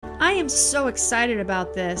I am so excited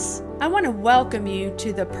about this. I want to welcome you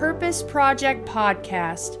to the Purpose Project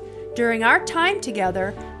podcast. During our time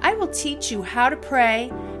together, I will teach you how to pray,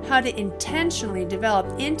 how to intentionally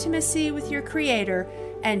develop intimacy with your Creator,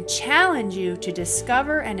 and challenge you to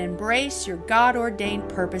discover and embrace your God-ordained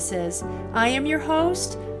purposes. I am your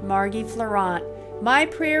host, Margie Florent. My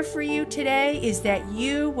prayer for you today is that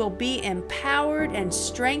you will be empowered and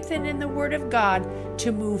strengthened in the Word of God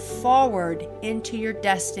to move forward into your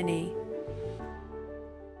destiny.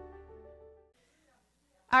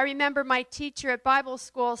 I remember my teacher at Bible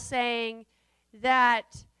school saying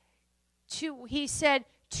that he said,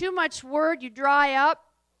 too much word, you dry up.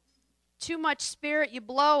 Too much spirit, you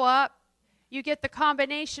blow up. You get the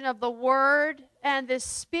combination of the word and the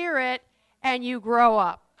spirit, and you grow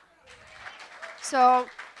up. So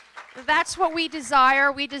that's what we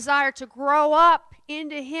desire. We desire to grow up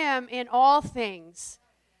into Him in all things.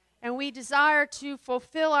 And we desire to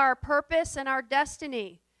fulfill our purpose and our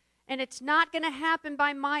destiny. And it's not going to happen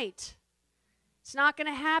by might. It's not going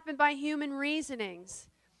to happen by human reasonings.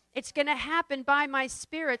 It's going to happen by my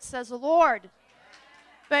Spirit, says the Lord.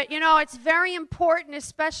 But, it's very important,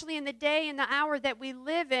 especially in the day and the hour that we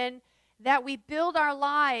live in, that we build our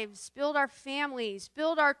lives, build our families,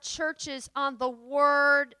 build our churches on the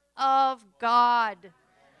Word of God.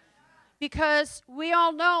 Because we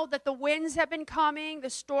all know that the winds have been coming, the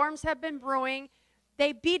storms have been brewing.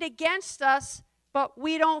 They beat against us, but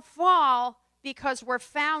we don't fall because we're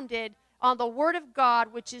founded on the Word of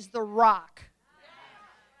God, which is the rock.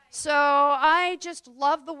 So I just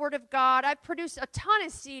love the Word of God. I've produced a ton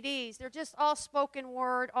of CDs. They're just all spoken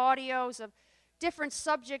word, audios of different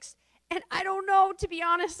subjects. And I don't know, to be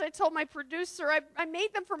honest, I told my producer, I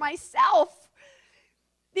made them for myself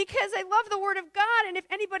because I love the Word of God. And if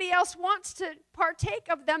anybody else wants to partake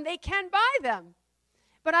of them, they can buy them.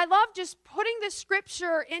 But I love just putting the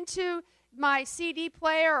Scripture into my CD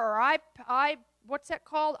player or what's that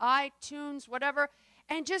called? iTunes, whatever,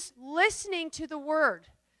 and just listening to the Word.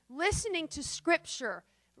 Listening to Scripture,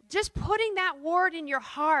 just putting that word in your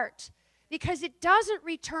heart because it doesn't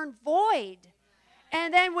return void.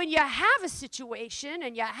 And then when you have a situation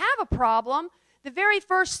and you have a problem, the very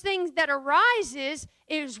first thing that arises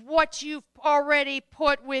is what you've already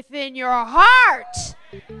put within your heart.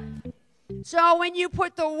 So when you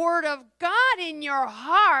put the Word of God in your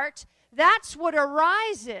heart, that's what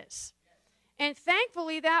arises. And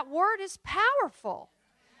thankfully, that Word is powerful.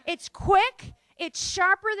 It's quick. It's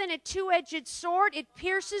sharper than a two-edged sword. It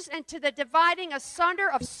pierces into the dividing asunder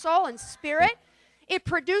of soul and spirit. It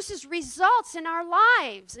produces results in our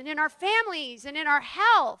lives and in our families and in our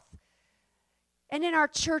health and in our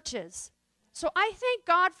churches. So I thank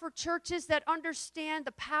God for churches that understand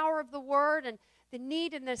the power of the Word and the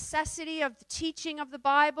need and necessity of the teaching of the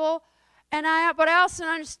Bible. But I also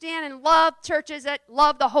understand and love churches that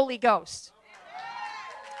love the Holy Ghost.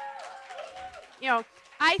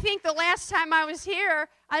 I think the last time I was here,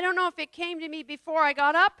 I don't know if it came to me before I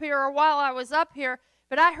got up here or while I was up here,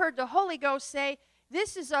 but I heard the Holy Ghost say,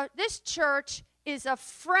 this church is a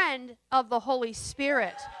friend of the Holy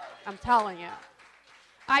Spirit. I'm telling you.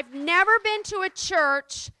 I've never been to a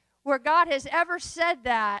church where God has ever said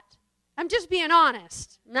that. I'm just being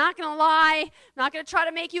honest. I'm not going to lie. I'm not going to try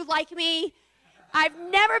to make you like me. I've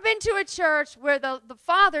never been to a church where the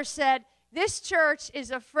Father said, this church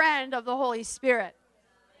is a friend of the Holy Spirit.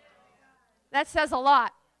 That says a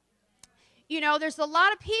lot. There's a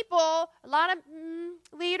lot of people, a lot of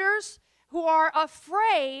leaders who are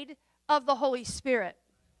afraid of the Holy Spirit.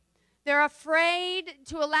 They're afraid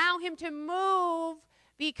to allow Him to move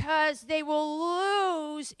because they will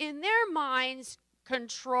lose, in their minds,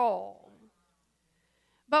 control.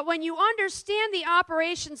 But when you understand the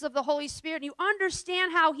operations of the Holy Spirit, you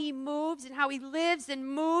understand how He moves and how He lives and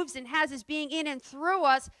moves and has His being in and through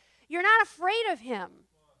us, you're not afraid of Him.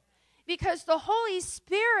 Because the Holy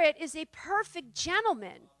Spirit is a perfect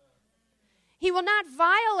gentleman. He will not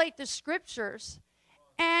violate the Scriptures,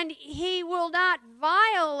 and He will not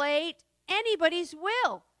violate anybody's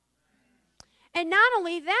will. And not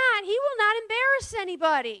only that, He will not embarrass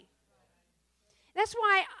anybody. That's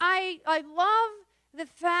why I love the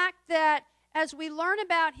fact that as we learn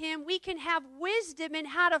about Him, we can have wisdom in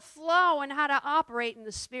how to flow and how to operate in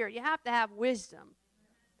the Spirit. You have to have wisdom.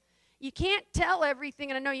 You can't tell everything,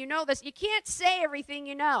 and I know you know this, you can't say everything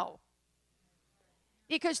you know.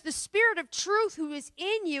 Because the Spirit of truth who is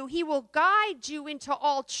in you, He will guide you into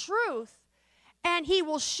all truth, and He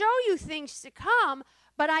will show you things to come,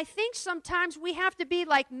 but I think sometimes we have to be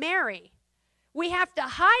like Mary. We have to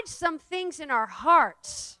hide some things in our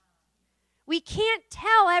hearts. We can't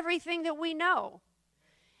tell everything that we know.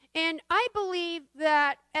 And I believe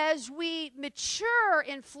that as we mature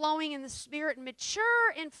in flowing in the Spirit and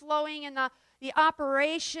mature in flowing in the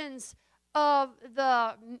operations of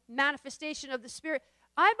the manifestation of the Spirit,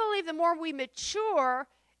 I believe the more we mature,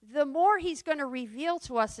 the more He's going to reveal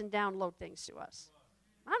to us and download things to us.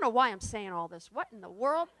 I don't know why I'm saying all this. What in the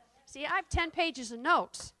world? See, I have 10 pages of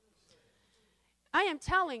notes. I am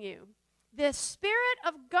telling you, the Spirit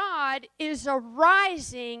of God is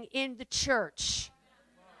arising in the church.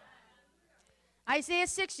 Isaiah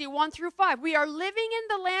 60, 1 through 5. We are living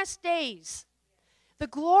in the last days. The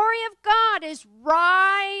glory of God is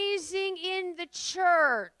rising in the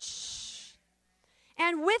church.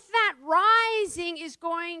 And with that rising is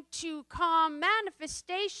going to come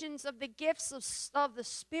manifestations of the gifts of the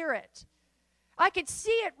Spirit. I could see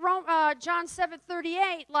it, John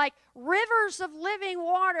 7:38, like rivers of living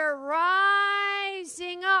water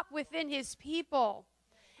rising up within His people.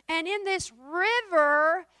 And in this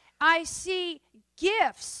river, I see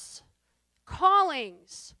gifts,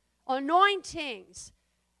 callings, anointings.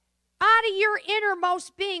 Out of your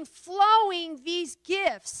innermost being flowing these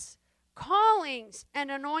gifts, callings, and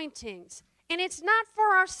anointings. And it's not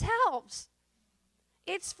for ourselves.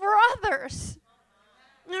 It's for others.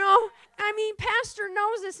 You know, I mean, Pastor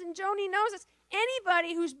knows this and Joni knows this.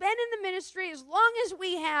 Anybody who's been in the ministry as long as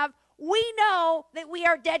we have, we know that we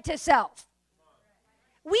are dead to self.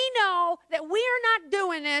 We know that we are not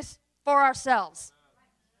doing this for ourselves.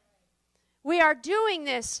 We are doing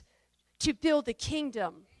this to build the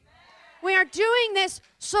kingdom. We are doing this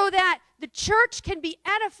so that the church can be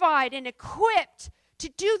edified and equipped to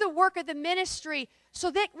do the work of the ministry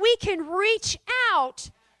so that we can reach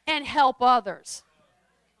out and help others.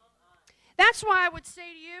 That's why I would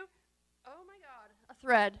say to you, oh my God, a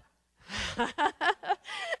thread.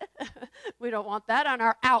 We don't want that on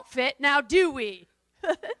our outfit, now do we?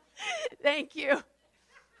 Thank you.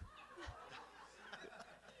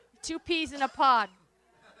 2 peas in a pod.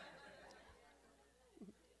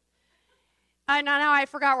 Now I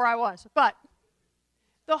forgot where I was, but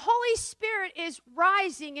the Holy Spirit is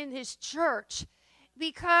rising in His church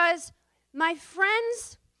because, my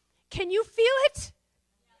friends, can you feel it?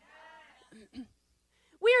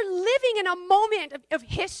 We are living in a moment of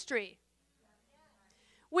history.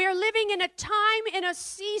 We are living in a time, in a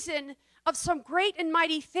season of some great and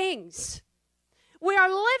mighty things. We are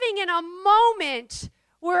living in a moment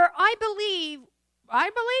where I believe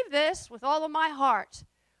this with all of my heart.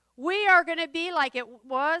 We are going to be like it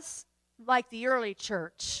was like the early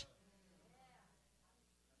church.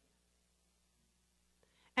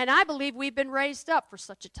 And I believe we've been raised up for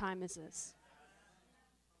such a time as this.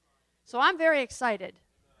 So I'm very excited.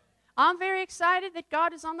 I'm very excited that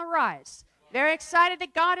God is on the rise. Very excited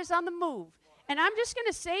that God is on the move. And I'm just going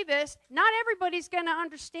to say this, not everybody's going to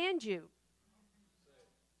understand you.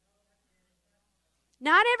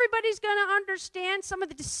 Not everybody's going to understand some of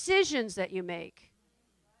the decisions that you make.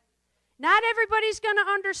 Not everybody's going to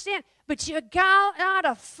understand, but you got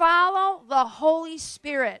to follow the Holy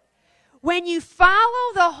Spirit. When you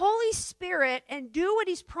follow the Holy Spirit and do what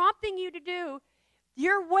He's prompting you to do,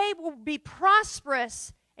 your way will be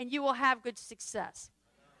prosperous and you will have good success.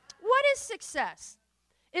 What is success?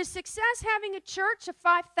 Is success having a church of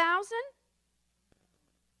 5,000?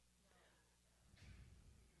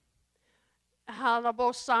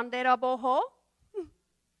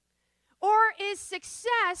 Or is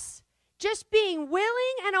success just being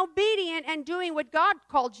willing and obedient and doing what God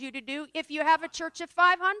called you to do if you have a church of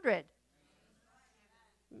 500?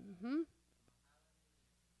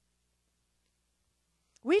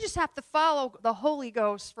 We just have to follow the Holy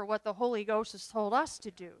Ghost for what the Holy Ghost has told us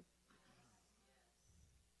to do.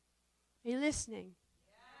 Are you listening?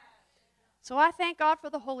 So I thank God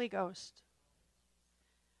for the Holy Ghost.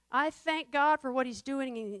 I thank God for what He's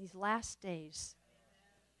doing in these last days.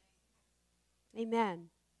 Amen.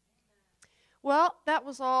 Well, that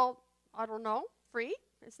was all, I don't know, free,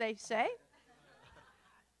 as they say.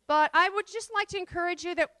 But I would just like to encourage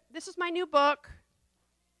you that this is my new book,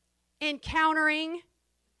 Encountering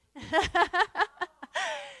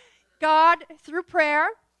God Through Prayer.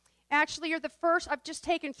 Actually, you're the first. I've just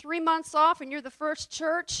taken 3 months off, and you're the first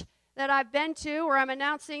church that I've been to where I'm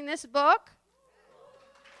announcing this book.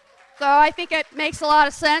 So I think it makes a lot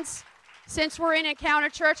of sense. Since we're in Encounter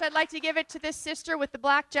Church, I'd like to give it to this sister with the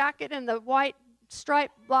black jacket and the white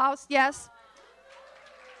striped blouse. Yes.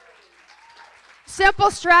 Simple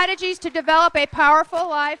strategies to develop a powerful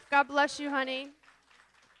life. God bless you, honey.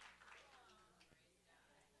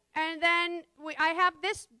 And then I have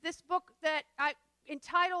this book that I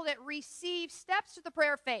entitled it, Receive Steps to the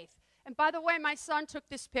Prayer of Faith. And by the way, my son took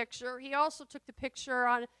this picture. He also took the picture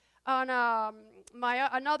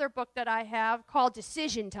another book that I have called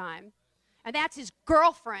Decision Time, and that's his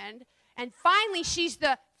girlfriend, and finally she's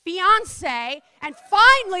the fiance, and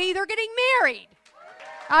finally they're getting married,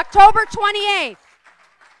 October 28th.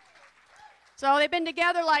 So they've been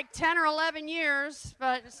together like 10 or 11 years,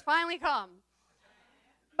 but it's finally come.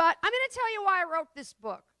 But I'm going to tell you why I wrote this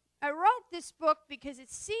book. I wrote this book because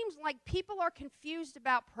it seems like people are confused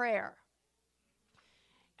about prayer.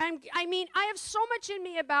 And I mean, I have so much in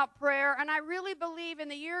me about prayer, and I really believe in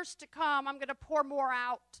the years to come, I'm going to pour more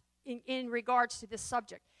out in regards to this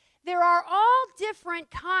subject. There are all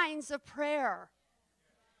different kinds of prayer.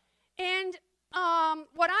 And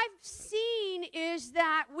what I've seen is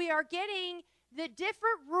that we are getting the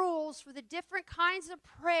different rules for the different kinds of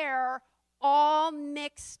prayer all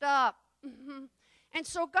mixed up. And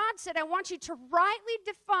so God said, I want you to rightly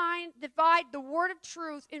divide the word of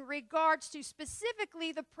truth in regards to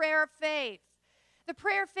specifically the prayer of faith. The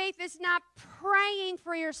prayer of faith is not praying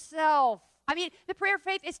for yourself. The prayer of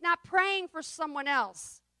faith is not praying for someone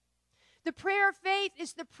else. The prayer of faith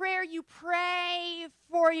is the prayer you pray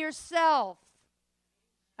for yourself.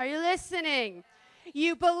 Are you listening?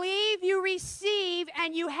 You believe, you receive,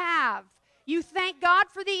 and you have. You thank God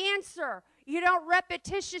for the answer. You don't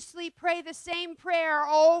repetitiously pray the same prayer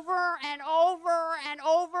over and over and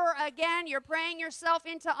over again. You're praying yourself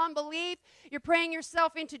into unbelief. You're praying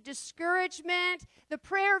yourself into discouragement. The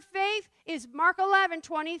prayer of faith is Mark 11,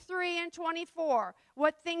 23 and 24.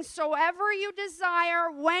 What things soever you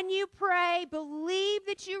desire, when you pray, believe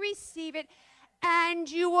that you receive it, and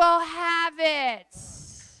you will have it.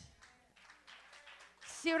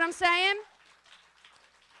 See what I'm saying?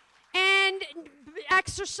 And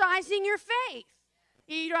exercising your faith.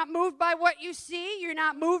 You're not moved by what you see. You're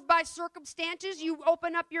not moved by circumstances. You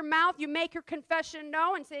open up your mouth. You make your confession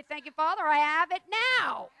known and say, thank you, Father, I have it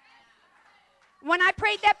now. When I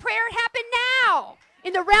prayed that prayer, it happened now.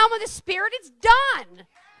 In the realm of the Spirit, it's done.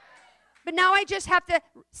 But now I just have to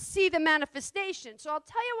see the manifestation. So I'll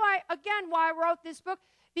tell you why I wrote this book.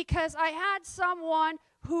 Because I had someone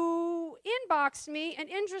who inboxed me, and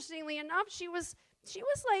interestingly enough, she was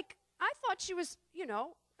like, I thought she was,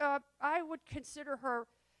 I would consider her,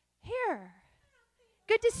 here.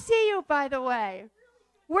 Good to see you, by the way.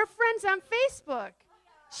 We're friends on Facebook.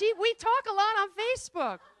 We talk a lot on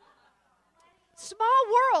Facebook. Small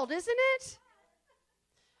world, isn't it?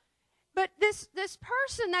 But this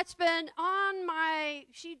person that's been on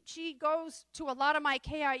she goes to a lot of my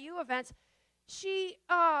KIU events. She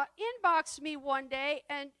inboxed me one day,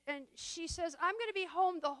 and she says, I'm going to be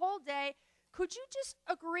home the whole day. Could you just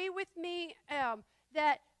agree with me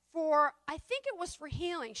that I think it was for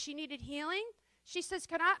healing. She needed healing. She says,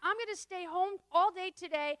 I'm going to stay home all day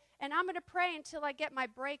today, and I'm going to pray until I get my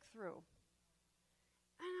breakthrough.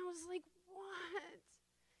 And I was like, what?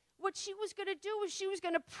 What she was going to do was she was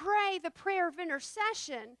going to pray the prayer of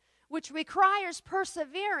intercession, which requires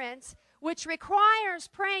perseverance, which requires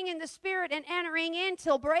praying in the Spirit and entering in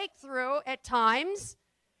till breakthrough at times.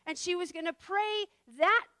 And she was going to pray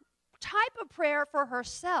that type of prayer for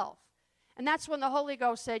herself. And that's when the Holy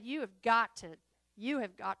Ghost said, you have got to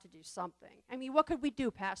do something. I mean, what could we do,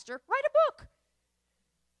 Pastor? Write a book.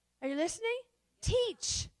 Are you listening?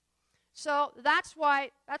 Teach. So that's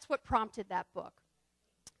what prompted that book.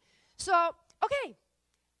 So, okay,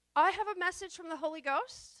 I have a message from the Holy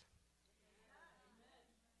Ghost.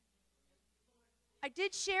 I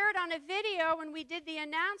did share it on a video when we did the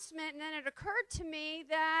announcement, and then it occurred to me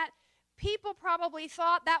that people probably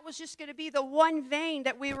thought that was just going to be the one vein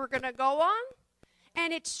that we were going to go on.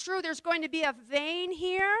 And it's true, there's going to be a vein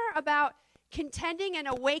here about contending and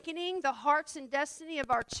awakening the hearts and destiny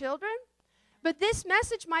of our children. But this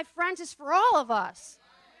message, my friends, is for all of us.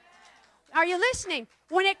 Are you listening?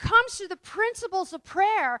 When it comes to the principles of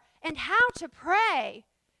prayer and how to pray,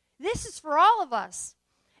 this is for all of us.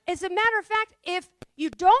 As a matter of fact, if you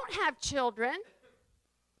don't have children,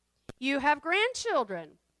 you have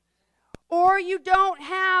grandchildren, or you don't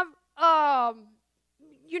have,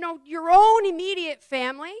 your own immediate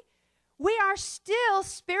family, we are still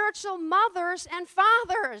spiritual mothers and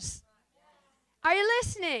fathers. Are you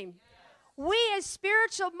listening? We as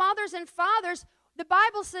spiritual mothers and fathers, the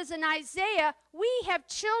Bible says in Isaiah, we have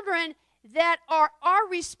children that are our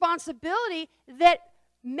responsibility that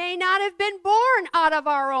may not have been born out of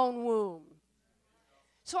our own womb.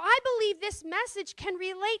 So I believe this message can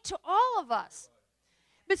relate to all of us.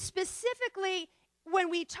 But specifically,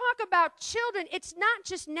 when we talk about children, it's not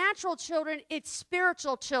just natural children, it's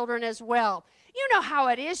spiritual children as well. You know how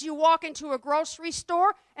it is. You walk into a grocery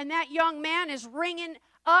store, and that young man is ringing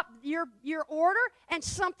up your order and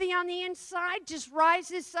something on the inside just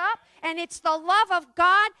rises up, and it's the love of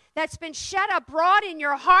God that's been shed abroad in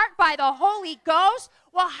your heart by the Holy Ghost.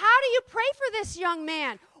 Well, how do you pray for this young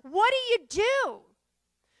man? What do you do?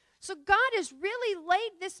 So God has really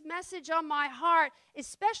laid this message on my heart,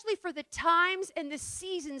 especially for the times and the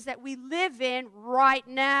seasons that we live in right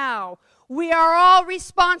now. We are all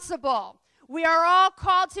responsible. We are all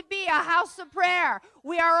called to be a house of prayer.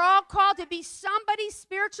 We are all called to be somebody's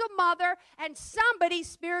spiritual mother and somebody's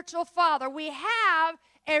spiritual father. We have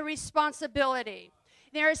a responsibility.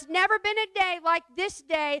 There has never been a day like this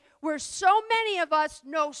day where so many of us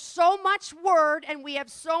know so much word and we have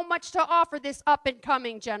so much to offer this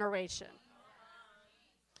up-and-coming generation.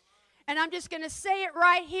 And I'm just going to say it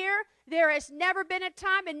right here. There has never been a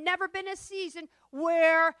time and never been a season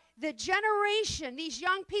where the generation, these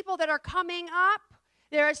young people that are coming up,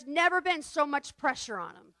 there has never been so much pressure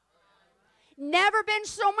on them. Never been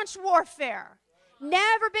so much warfare.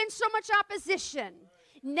 Never been so much opposition.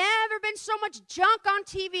 Never been so much junk on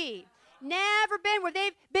TV. Never been where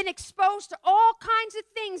they've been exposed to all kinds of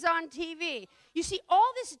things on TV. You see,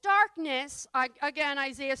 all this darkness, again,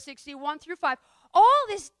 Isaiah 61 through 5, all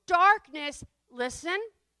this darkness, listen,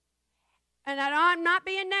 and I'm not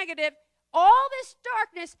being negative, all this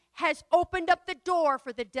darkness has opened up the door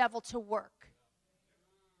for the devil to work.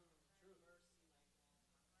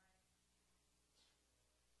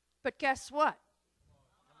 But guess what?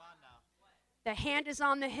 The hand is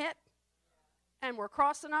on the hip, and we're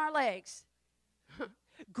crossing our legs.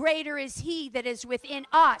 Greater is he that is within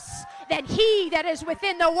us than he that is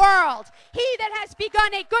within the world. He that has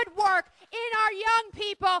begun a good work in our young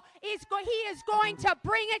people, he is going to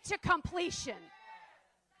bring it to completion.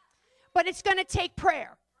 But it's going to take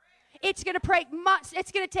prayer. It's going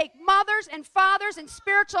to take mothers and fathers and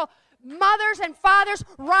spiritual mothers and fathers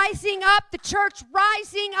rising up, the church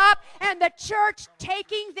rising up, and the church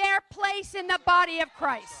taking their place in the body of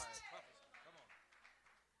Christ.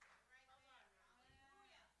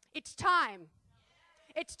 It's time.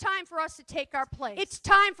 It's time for us to take our place. It's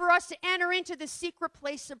time for us to enter into the secret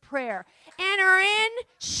place of prayer. Enter in,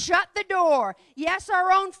 shut the door. Yes,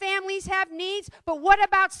 our own families have needs, but what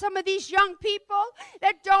about some of these young people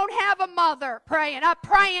that don't have a mother praying, a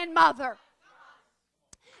praying mother?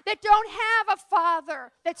 That don't have a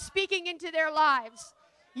father that's speaking into their lives?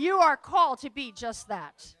 You are called to be just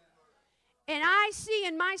that. And I see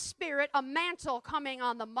in my spirit a mantle coming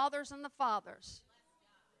on the mothers and the fathers.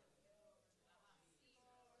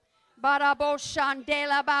 Barabo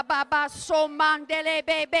shandela baba so mandele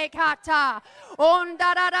bebe kata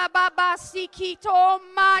ondara baba sikito.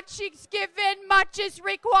 Much is given, much is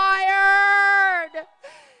required.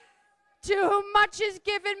 To whom much is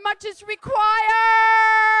given, much is required.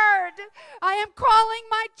 I am calling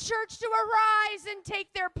my church to arise and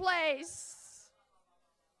take their place.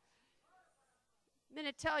 I'm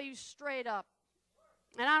going to tell you straight up,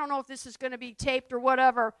 and I don't know if this is going to be taped or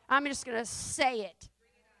whatever. I'm just going to say it.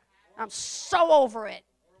 I'm so over it.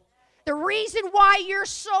 The reason why you're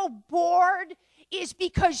so bored is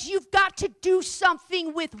because you've got to do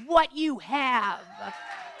something with what you have.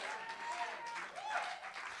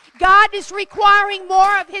 God is requiring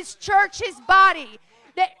more of his church, his body.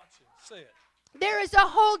 There is a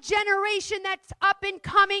whole generation that's up and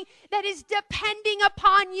coming that is depending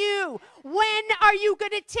upon you. When are you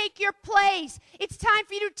going to take your place? It's time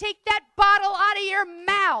for you to take that bottle out of your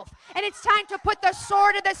mouth. And it's time to put the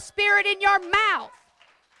sword of the Spirit in your mouth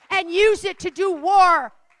and use it to do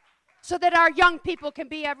war so that our young people can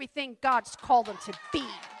be everything God's called them to be.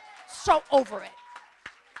 So over it.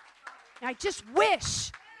 And I just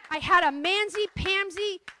wish I had a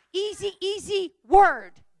mamsy-pamsy, easy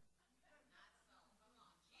word.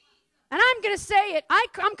 And I'm going to say it.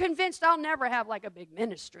 I'm convinced I'll never have like a big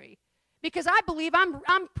ministry because I believe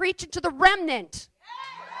I'm preaching to the remnant.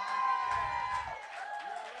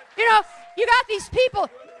 You know, you got these people.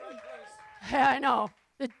 Yeah, I know.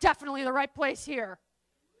 They're definitely the right place here.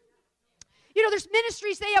 You know, there's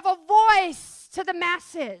ministries, they have a voice to the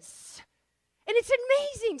masses. And it's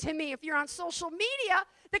amazing to me if you're on social media,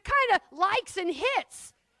 the kind of likes and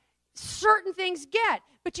hits certain things get.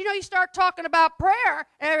 But you know, you start talking about prayer,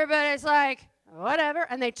 everybody's like, whatever,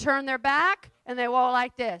 and they turn their back and they walk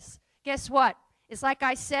like this. Guess what? It's like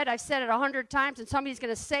I've said it 100 times, and somebody's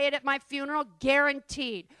going to say it at my funeral,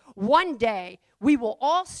 guaranteed. One day, we will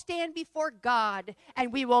all stand before God,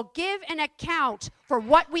 and we will give an account for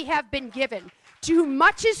what we have been given. To whom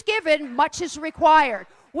much is given, much is required.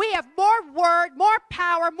 We have more word, more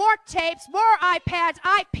power, more tapes, more iPads,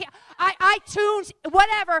 iTunes,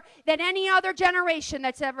 whatever, than any other generation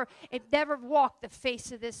that's ever walked the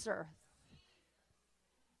face of this earth.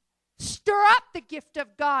 Stir up the gift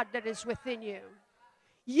of God that is within you.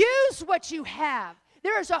 Use what you have.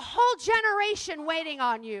 There is a whole generation waiting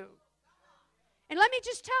on you. And let me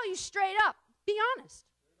just tell you straight up, be honest.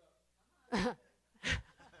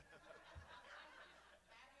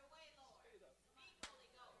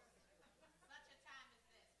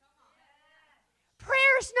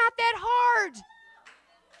 Prayer's not that hard.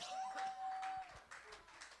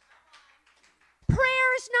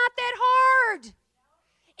 Prayer's not that hard.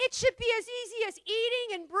 It should be as easy as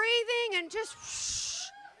eating and breathing and just shh.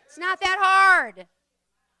 It's not that hard.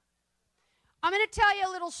 I'm going to tell you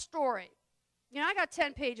a little story. You know, I got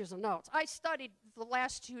 10 pages of notes. I studied the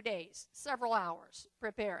last 2 days, several hours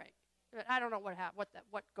preparing. I don't know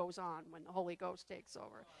what goes on when the Holy Ghost takes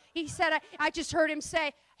over. He said, I just heard him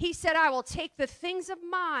say, he said, I will take the things of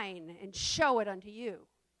mine and show it unto you.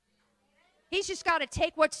 He's just got to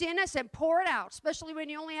take what's in us and pour it out, especially when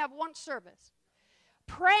you only have one service.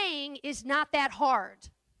 Praying is not that hard.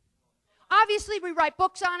 Obviously, we write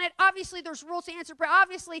books on it. Obviously, there's rules to answer prayer.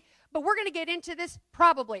 Obviously, but we're going to get into this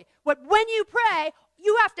probably. But when you pray,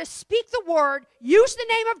 you have to speak the word, use the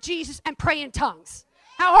name of Jesus, and pray in tongues.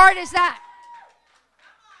 How hard is that?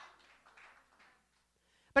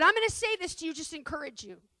 But I'm going to say this to you, just encourage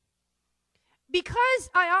you. Because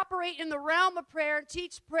I operate in the realm of prayer and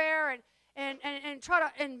teach prayer and try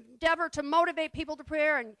to endeavor to motivate people to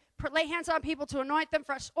prayer and lay hands on people to anoint them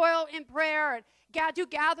fresh oil in prayer and do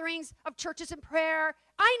gatherings of churches in prayer,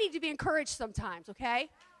 I need to be encouraged sometimes, okay?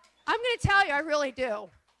 I'm going to tell you, I really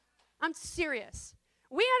do. I'm serious.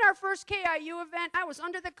 We had our first KIU event. I was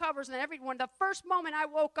under the covers, and the first moment I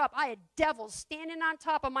woke up, I had devils standing on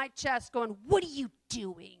top of my chest going, what are you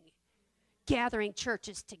doing? Gathering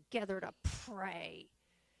churches together to pray.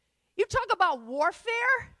 You talk about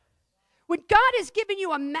warfare? When God has given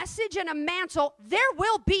you a message and a mantle, there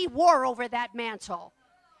will be war over that mantle.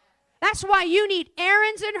 That's why you need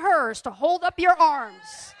Aaron's and hers to hold up your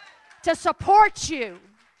arms, to support you.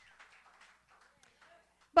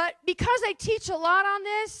 But because I teach a lot on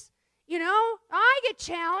this, you know, I get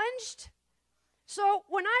challenged. So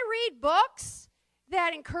when I read books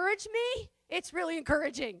that encourage me, it's really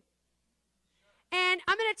encouraging. And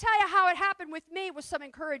I'm going to tell you how it happened with me with some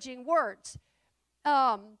encouraging words.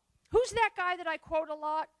 Who's that guy that I quote a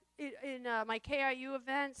lot in my KIU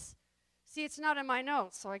events? See, it's not in my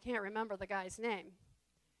notes, so I can't remember the guy's name.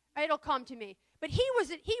 It'll come to me. But he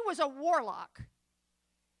was a warlock.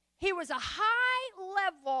 He was a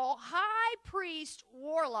high-level, high priest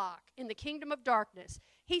warlock in the kingdom of darkness.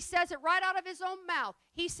 He says it right out of his own mouth.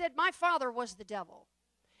 He said, my father was the devil.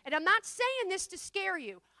 And I'm not saying this to scare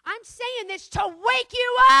you. I'm saying this to wake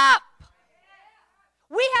you up.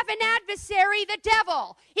 We have an adversary, the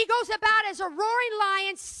devil. He goes about as a roaring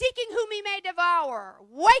lion, seeking whom he may devour.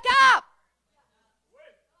 Wake up!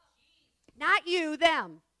 Not you,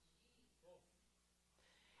 them.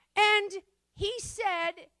 And he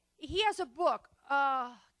said, he has a book.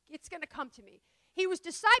 It's going to come to me. He was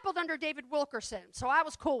discipled under David Wilkerson, so I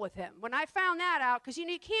was cool with him. When I found that out, because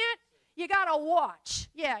you got to watch.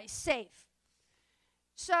 Yeah, he's safe.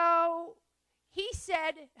 So he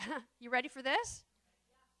said, you ready for this?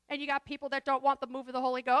 And you got people that don't want the move of the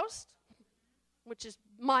Holy Ghost, which is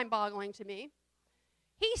mind-boggling to me.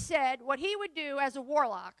 He said what he would do as a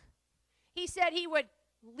warlock, he said he would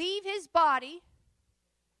leave his body,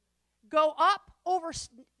 go up over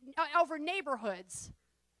neighborhoods.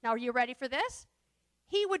 Now, are you ready for this?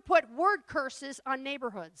 He would put word curses on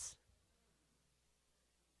neighborhoods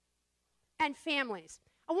and families.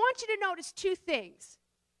 I want you to notice two things.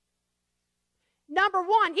 Number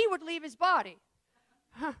one, he would leave his body.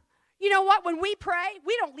 You know what? When we pray,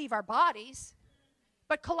 we don't leave our bodies.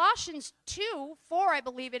 But Colossians 2:4, I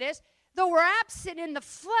believe it is, though we're absent in the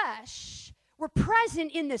flesh, we're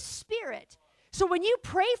present in the spirit. So when you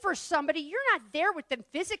pray for somebody, you're not there with them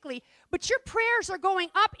physically, but your prayers are going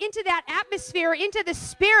up into that atmosphere, into the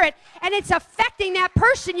spirit, and it's affecting that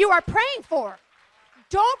person you are praying for.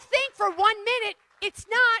 Don't think for 1 minute it's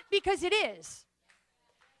not, because it is.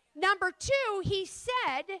 Number two, he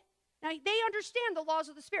said, now they understand the laws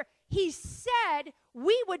of the spirit. He said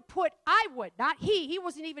not he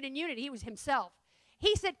wasn't even in unity, he was himself.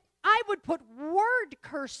 He said, I would put word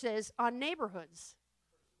curses on neighborhoods.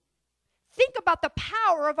 Think about the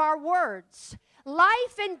power of our words.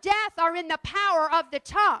 Life and death are in the power of the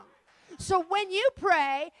tongue. So when you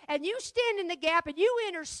pray and you stand in the gap and you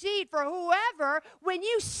intercede for whoever, when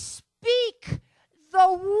you speak the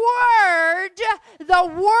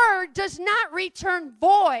word does not return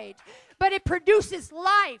void, but it produces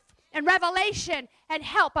life and revelation and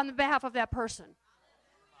help on the behalf of that person.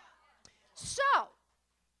 So,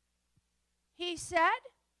 he said,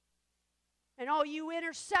 And all you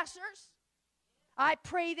intercessors, I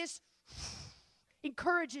pray this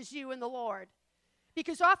encourages you in the Lord.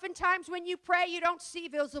 Because oftentimes when you pray, you don't see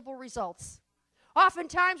visible results.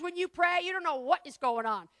 Oftentimes when you pray, you don't know what is going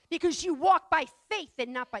on. Because you walk by faith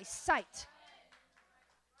and not by sight.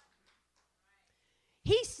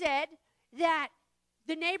 He said that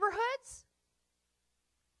the neighborhoods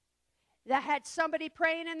that had somebody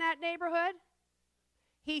praying in that neighborhood,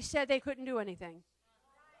 he said they couldn't do anything.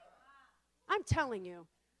 I'm telling you.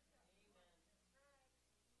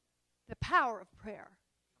 The power of prayer.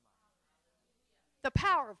 The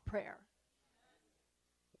power of prayer.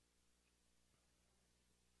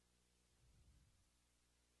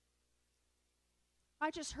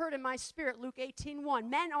 I just heard in my spirit, Luke 18:1,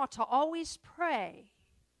 men ought to always pray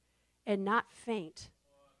and not faint.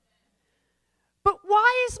 But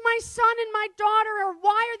why is my son and my daughter, or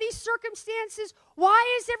why are these circumstances,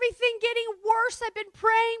 why is everything getting worse? I've been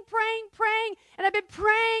praying, and I've been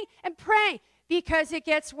praying and praying. Because it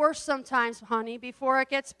gets worse sometimes, honey, before it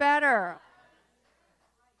gets better.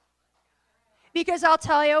 Because I'll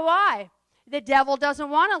tell you why. The devil doesn't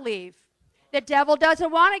want to leave. The devil doesn't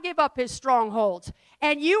want to give up his strongholds.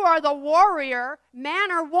 And you are the warrior,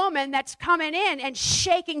 man or woman, that's coming in and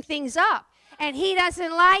shaking things up. And he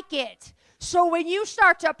doesn't like it. So when you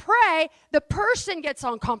start to pray, the person gets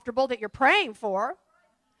uncomfortable that you're praying for.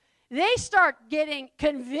 They start getting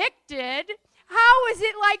convicted. How is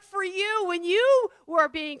it like for you when you were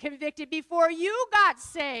being convicted before you got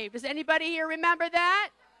saved? Does anybody here remember that?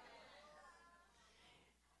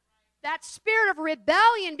 That spirit of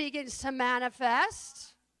rebellion begins to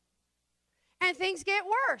manifest, and things get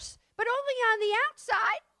worse. But only on the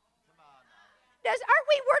outside. Aren't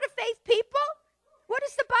we word of faith people? What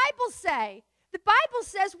does the Bible say? The Bible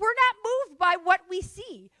says we're not moved by what we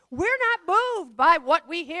see. We're not moved by what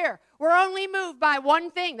we hear. We're only moved by one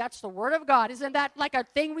thing. That's the Word of God. Isn't that like a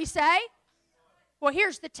thing we say? Well,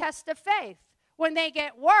 here's the test of faith. When they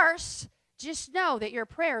get worse, just know that your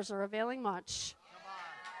prayers are availing much.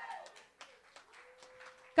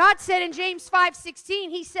 God said in James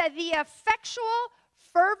 5:16, he said, the effectual,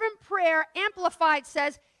 fervent prayer, Amplified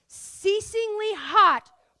says, ceasingly hot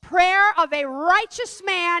prayer of a righteous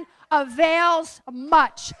man avails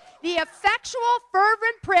much. The effectual,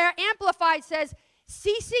 fervent prayer, Amplified says,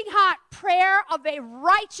 ceasing hot prayer of a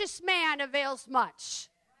righteous man avails much.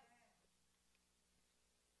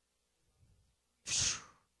 It's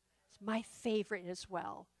my favorite as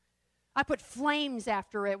well. I put flames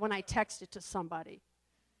after it when I text it to somebody.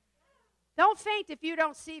 Don't faint if you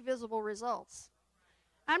don't see visible results.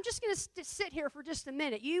 I'm just going to sit here for just a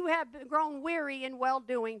minute. You have grown weary in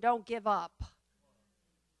well-doing. Don't give up.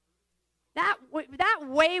 That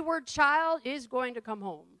wayward child is going to come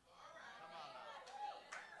home.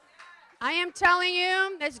 I am telling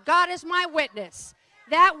you, as God is my witness,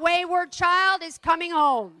 that wayward child is coming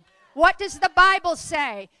home. What does the Bible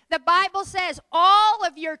say? The Bible says, all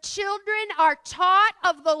of your children are taught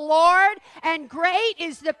of the Lord, and great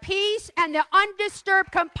is the peace and the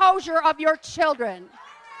undisturbed composure of your children.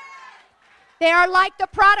 They are like the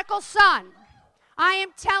prodigal son. I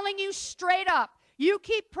am telling you straight up. You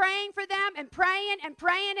keep praying for them and praying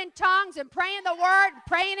in tongues and praying the word,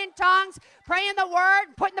 praying in tongues, praying the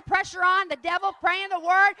word, putting the pressure on the devil, praying the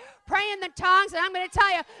word, praying the tongues. And I'm going to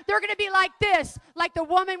tell you, they're going to be like this, like the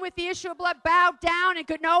woman with the issue of blood bowed down and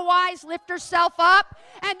could no wise lift herself up.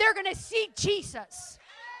 And they're going to see Jesus.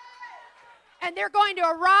 And they're going to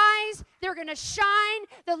arise. They're going to shine.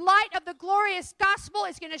 The light of the glorious gospel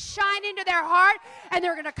is going to shine into their heart, and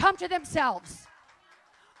they're going to come to themselves.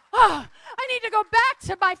 Oh, I need to go back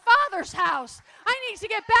to my Father's house. I need to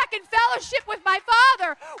get back in fellowship with my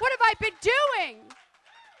Father. What have I been doing?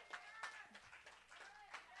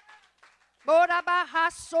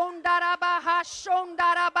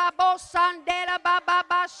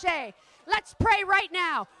 Let's pray right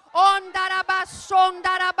now. All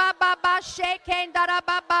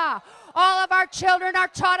of our children are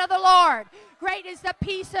taught of the Lord. Great is the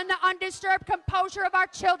peace and the undisturbed composure of our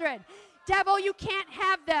children. Devil, you can't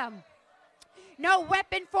have them. No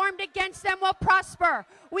weapon formed against them will prosper.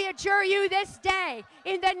 We adjure you this day,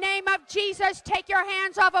 in the name of Jesus, take your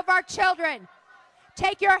hands off of our children.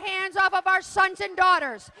 Take your hands off of our sons and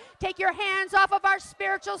daughters. Take your hands off of our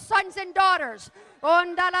spiritual sons and daughters.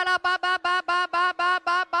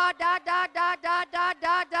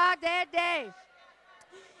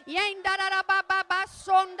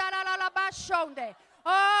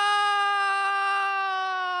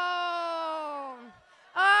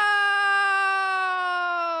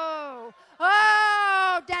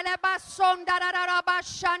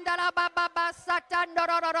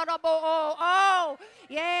 Oh,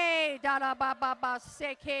 yay, da da ba ba ba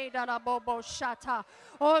seke da da bo bo shata.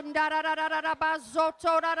 On da da da da da ba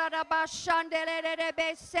zoto da da da ba shandele de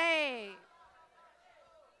be se.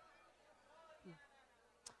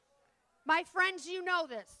 My friends, you know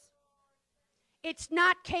this. It's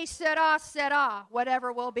not que sera,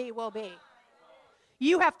 whatever will be, will be.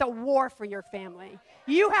 You have to war for your family.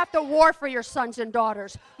 You have to war for your sons and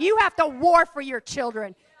daughters. You have to war for your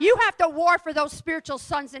children. You have to war for those spiritual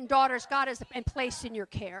sons and daughters God has placed in your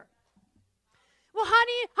care. Well, how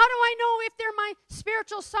do I know if they're my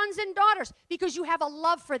spiritual sons and daughters? Because you have a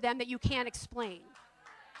love for them that you can't explain.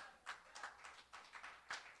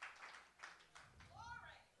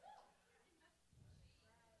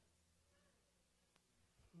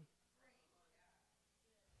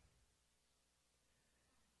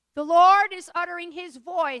 The Lord is uttering his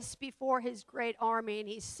voice before his great army, and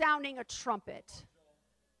he's sounding a trumpet.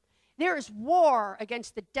 There is war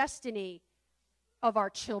against the destiny of our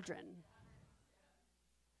children.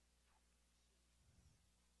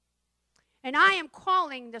 And I am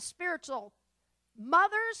calling the spiritual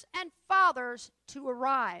mothers and fathers to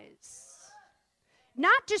arise.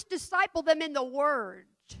 Not just disciple them in the word,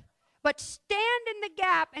 but stand in the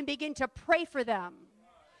gap and begin to pray for them.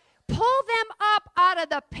 Pull them up out of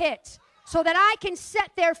the pit so that I can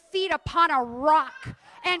set their feet upon a rock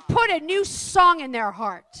and put a new song in their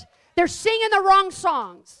heart. They're singing the wrong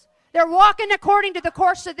songs. They're walking according to the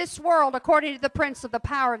course of this world, according to the prince of the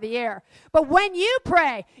power of the air. But when you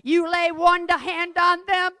pray, you lay one hand on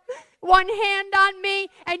them, one hand on me,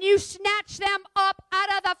 and you snatch them up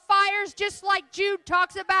out of the fires, just like Jude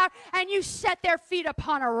talks about, and you set their feet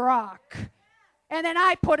upon a rock. And then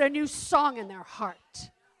I put a new song in their heart.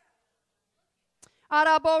 I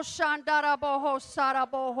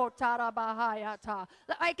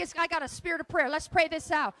guess I got a spirit of prayer. Let's pray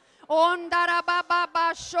this out.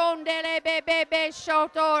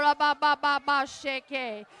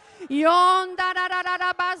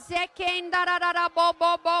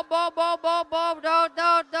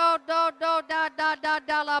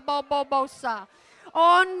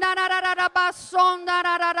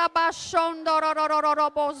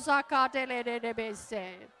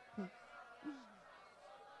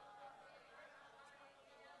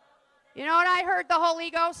 You know what I heard the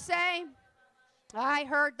Holy Ghost say? I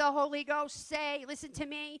heard the Holy Ghost say, listen to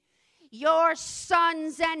me, your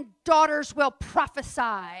sons and daughters will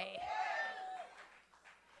prophesy.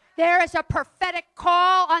 There is a prophetic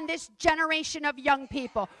call on this generation of young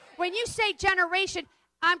people. When you say generation,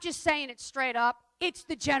 I'm just saying it straight up. It's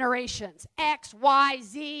the generations, X, Y,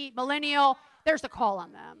 Z, millennial. There's the call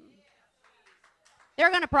on them. They're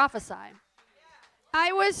going to prophesy.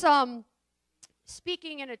 I was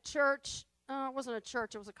speaking in a church. It wasn't a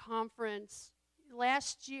church, it was a conference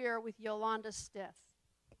last year with Yolanda Stiff.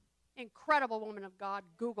 Incredible woman of God.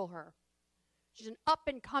 Google her. She's an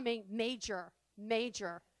up-and-coming major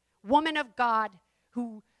woman of God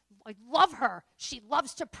who, I love her. She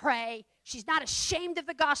loves to pray. She's not ashamed of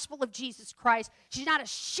the gospel of Jesus Christ. She's not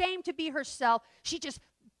ashamed to be herself. She just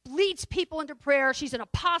leads people into prayer. She's an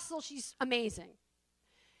apostle. She's amazing.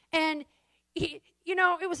 And, it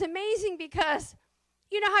was amazing because,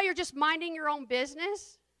 you know how you're just minding your own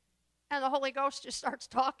business and the Holy Ghost just starts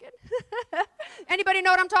talking? Anybody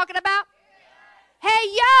know what I'm talking about? Hey,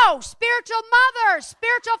 yo, spiritual mothers,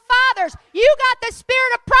 spiritual fathers, you got the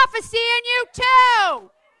spirit of prophecy in you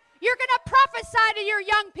too. You're going to prophesy to your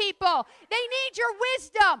young people. They need your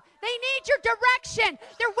wisdom. They need your direction.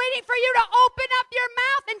 They're waiting for you to open up your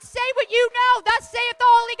mouth and say what you know. Thus saith the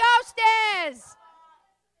Holy Ghost is.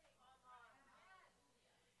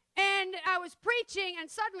 And I was preaching, and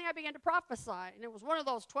suddenly I began to prophesy. And it was one of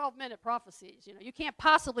those 12-minute prophecies. You can't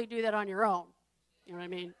possibly do that on your own. You know what I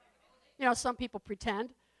mean? Some people pretend.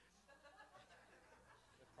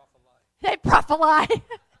 They prophesy.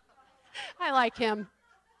 I like him.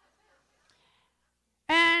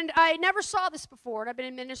 And I never saw this before. And I've been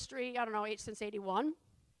in ministry, since 81.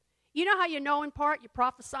 You know how you know in part, you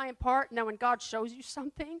prophesy in part, and then when God shows you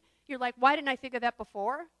something, you're like, why didn't I think of that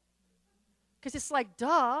before? Because it's like,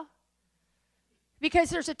 duh.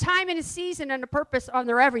 Because there's a time and a season and a purpose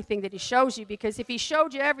under everything that he shows you. Because if he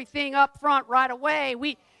showed you everything up front right away,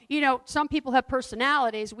 some people have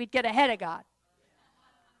personalities, we'd get ahead of God.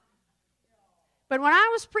 But when I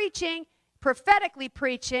was preaching, prophetically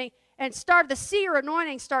preaching, and the seer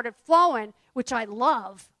anointing started flowing, which I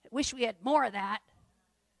love. I wish we had more of that.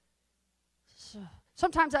 So,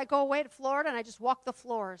 sometimes I go away to Florida and I just walk the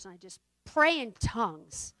floors and I just pray in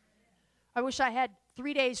tongues. I wish I had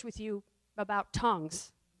 3 days with you about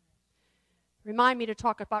tongues. Remind me to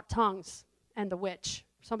talk about tongues. and the witch.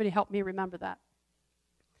 Somebody help me remember that.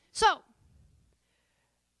 So,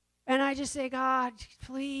 and I just say, God,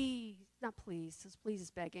 please, not please, because please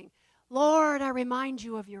is begging. Lord, I remind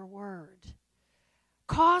you of your word.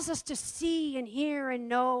 Cause us to see and hear and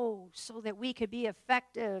know so that we could be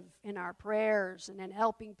effective in our prayers and in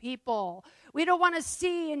helping people. We don't want to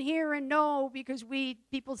see and hear and know because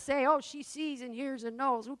people say, oh, she sees and hears and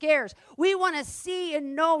knows. Who cares? We want to see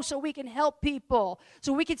and know so we can help people,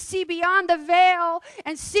 so we can see beyond the veil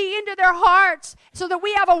and see into their hearts so that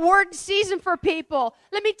we have a word in season for people.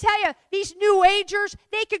 Let me tell you, these New Agers,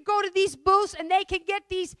 they could go to these booths and they could get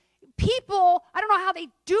these people, I don't know how they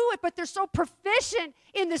do it, but they're so proficient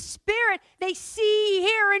in the Spirit, they see,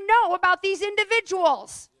 hear, and know about these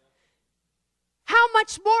individuals. How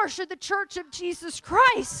much more should the church of Jesus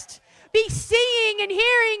Christ be seeing and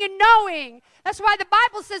hearing and knowing? That's why the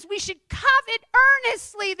Bible says we should covet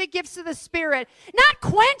earnestly the gifts of the Spirit, not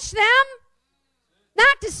quench them,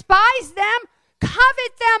 not despise them,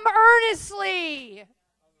 covet them earnestly.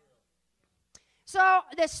 So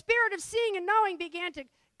the spirit of seeing and knowing began to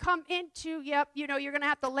come into, you're going to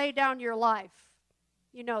have to lay down your life.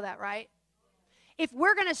 You know that, right? If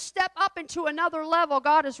we're going to step up into another level,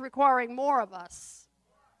 God is requiring more of us.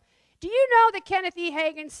 Do you know that Kenneth E.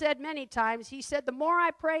 Hagin said many times, he said, the more I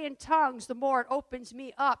pray in tongues, the more it opens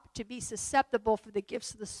me up to be susceptible for the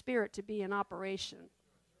gifts of the Spirit to be in operation.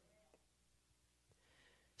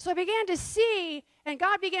 So I began to see, and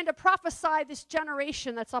God began to prophesy this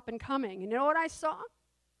generation that's up and coming. And you know what I saw?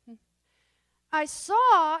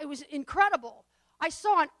 It was incredible. I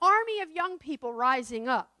saw an army of young people rising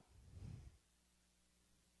up.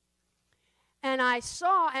 And I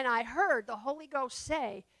saw and I heard the Holy Ghost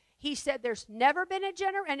say, he said, there's never been a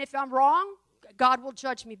generation, and if I'm wrong, God will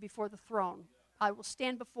judge me before the throne. I will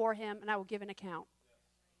stand before him and I will give an account.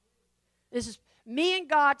 This is me and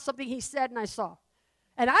God, something he said and I saw.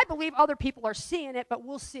 And I believe other people are seeing it, but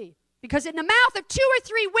we'll see. Because in the mouth of 2 or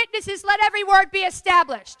 3 witnesses, let every word be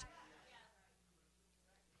established.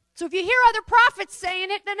 So if you hear other prophets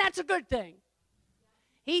saying it, then that's a good thing.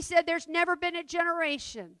 He said there's never been a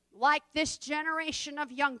generation like this generation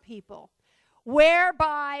of young people,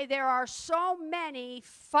 whereby there are so many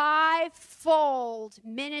 5-fold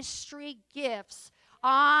ministry gifts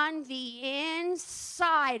on the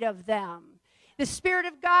inside of them. The Spirit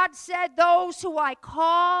of God said, those who I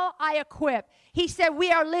call, I equip. He said,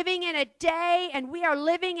 we are living in a day and we are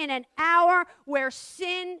living in an hour where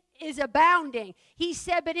sin is abounding. He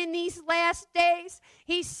said, but in these last days,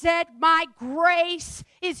 he said, my grace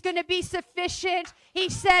is going to be sufficient. He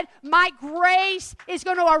said, my grace is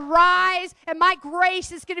going to arise and my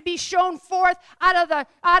grace is going to be shown forth out of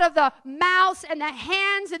the mouths and the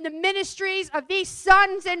hands and the ministries of these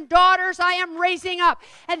sons and daughters I am raising up.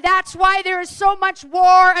 And that's why there is so much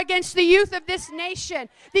war against the youth of this nation,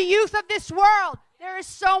 the youth of this world. There is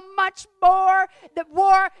so much more the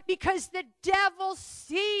war because the devil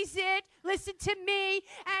sees it, listen to me,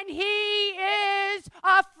 and he is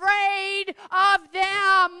afraid of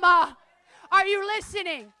them. Are you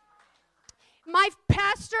listening? My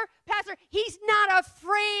pastor, he's not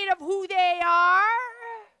afraid of who they are.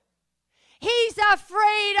 He's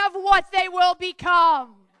afraid of what they will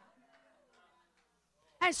become.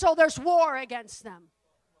 And so there's war against them.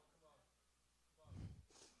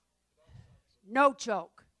 No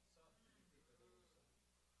joke.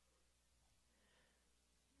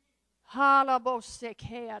 So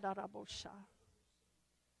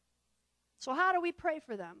how do we pray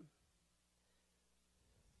for them?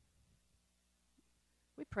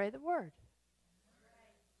 We pray the word.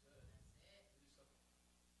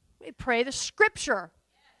 We pray the scripture.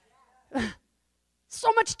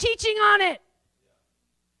 So much teaching on it.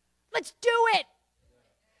 Let's do it.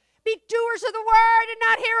 Be doers of the word and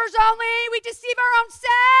not hearers only. We deceive our own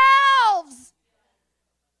selves.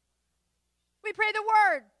 We pray the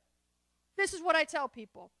word. This is what I tell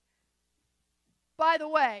people. By the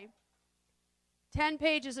way, 10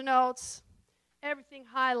 pages of notes, everything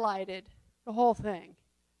highlighted, the whole thing.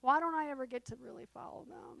 Why don't I ever get to really follow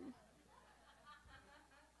them?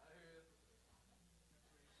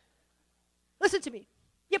 Listen to me.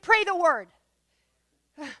 You pray the word.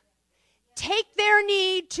 Take their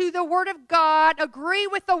need to the Word of God, agree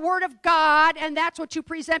with the Word of God, and that's what you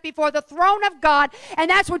present before the throne of God, and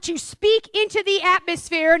that's what you speak into the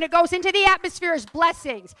atmosphere, and it goes into the atmosphere as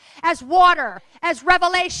blessings, as water, as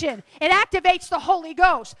revelation. It activates the Holy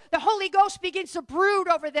Ghost. The Holy Ghost begins to brood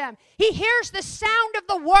over them. He hears the sound of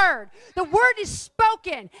the Word. The Word is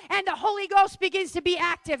spoken, and the Holy Ghost begins to be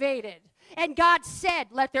activated. And God said,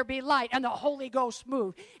 let there be light, and the Holy Ghost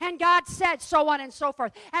moved. And God said, so on and so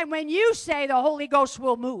forth. And when you say, the Holy Ghost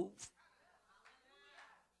will move.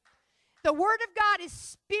 The Word of God is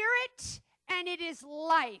spirit and it is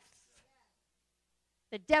life.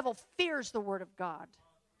 The devil fears the Word of God.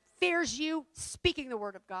 Fears you speaking the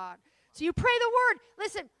Word of God. So you pray the Word.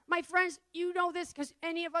 Listen, my friends, you know this because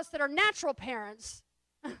any of us that are natural parents,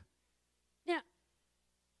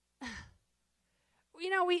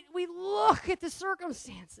 we look at the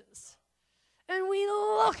circumstances. And we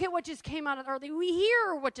look at what just came out of, or we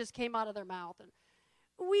hear what just came out of their mouth. And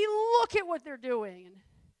we look at what they're doing.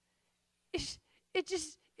 And you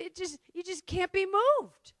just can't be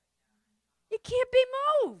moved. You can't be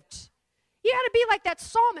moved. You got to be like that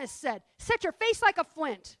psalmist said, set your face like a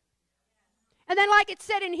flint. And then like it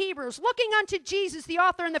said in Hebrews, looking unto Jesus, the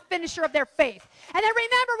author and the finisher of their faith. And then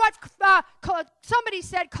remember what somebody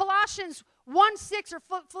said, Colossians 1:6 or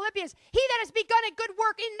Philippians, he that has begun a good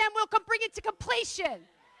work in them will bring it to completion.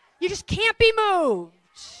 You just can't be moved.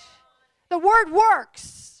 The word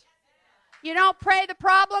works. You don't pray the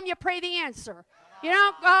problem, you pray the answer. You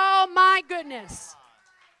don't, oh my goodness.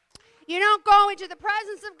 You don't go into the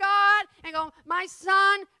presence of God and go, my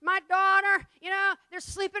son, my daughter, they're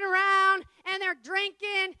sleeping around and they're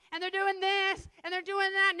drinking and they're doing this and they're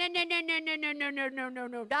doing that. No.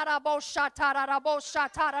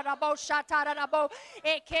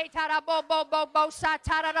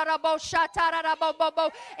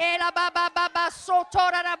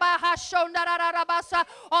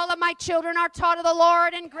 All of my children are taught of the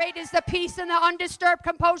Lord, and great is the peace and the undisturbed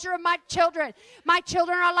composure of my children. My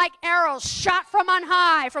children are like arrows shot from on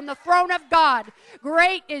high, from the throne of God.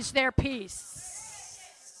 Great is their peace.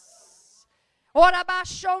 Father,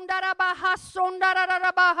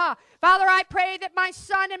 I pray that my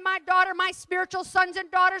son and my daughter, my spiritual sons and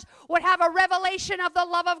daughters, would have a revelation of the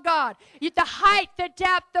love of God. The height, the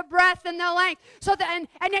depth, the breadth, and the length. So that,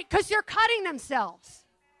 and because they're cutting themselves.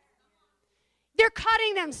 They're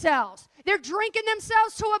cutting themselves. They're drinking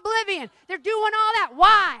themselves to oblivion. They're doing all that.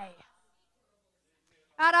 Why?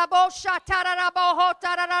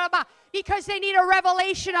 Because they need a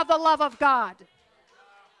revelation of the love of God.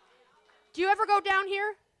 Do you ever go down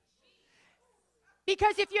here?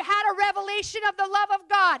 Because if you had a revelation of the love of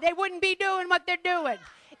God, they wouldn't be doing what they're doing.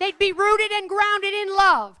 They'd be rooted and grounded in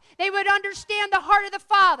love. They would understand the heart of the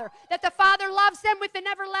Father, that the Father loves them with an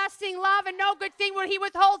everlasting love, and no good thing will He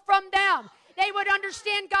withhold from them. They would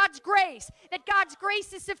understand God's grace, that God's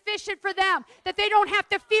grace is sufficient for them, that they don't have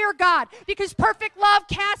to fear God, because perfect love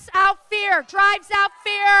casts out fear, drives out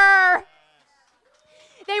fear.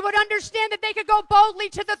 They would understand that they could go boldly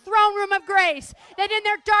to the throne room of grace, that in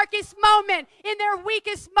their darkest moment, in their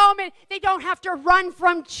weakest moment, they don't have to run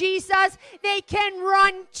from Jesus. They can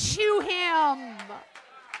run to Him.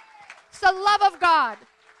 It's the love of God.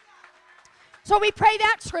 So we pray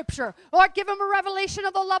that scripture. Lord, give them a revelation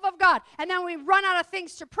of the love of God. And then we run out of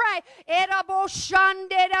things to pray.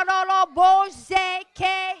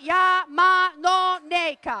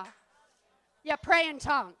 You pray in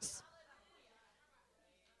tongues.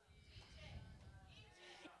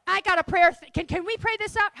 I got a prayer. Can we pray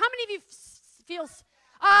this out? How many of you feel?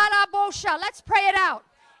 Let's pray it out.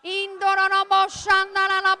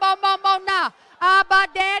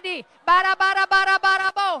 Abadedi, bara bara bara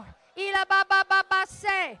bara bo, ila ba ba ba ba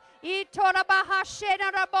se, itora ba ha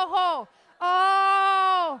shena ra boho.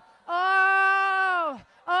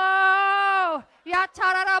 Oh,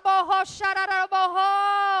 yatara ra boho, shara ra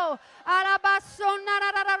boho, arabasona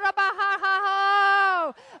ra ra ra ba ha ha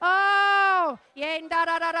ho. Oh, yenda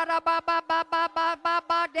ra ra ra ba ba ba ba ba ba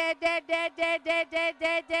ba de de de de de de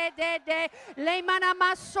de de de de.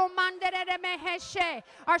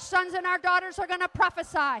 Our sons and our daughters are going to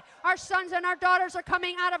prophesy. Our sons and our daughters are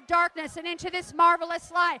coming out of darkness and into this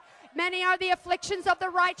marvelous light. Many are the afflictions of the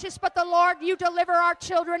righteous, but the Lord, you deliver our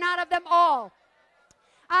children out of them all.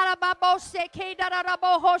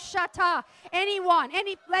 Anyone,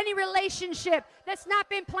 any relationship that's not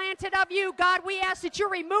been planted of you, God, we ask that you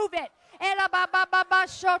remove it.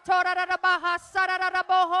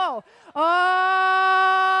 Oh,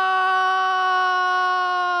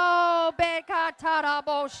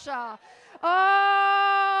 Bekatarabosha.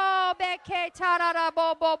 Oh,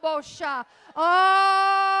 Beketarabobosha.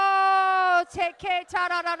 Oh,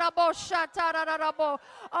 Teketarabosha tararabo.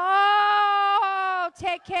 Oh,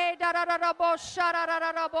 Teketarabosha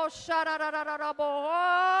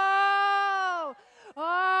tararabo.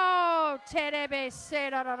 Oh, terebe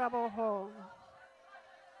seraraboho.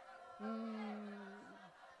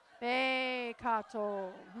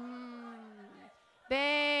 Bekato.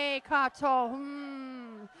 Bekato.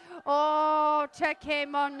 Oh,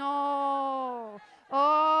 tekemono.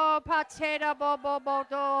 Oh, patera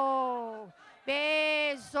bobobodo.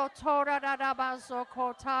 Bezotora rabazo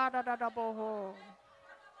kotara raboho.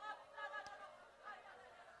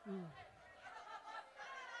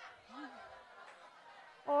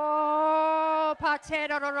 Oh,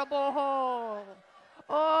 pateroroboho.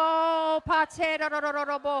 Oh,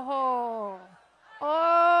 pateroroboho.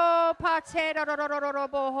 Oh,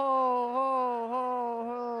 pateroroboho.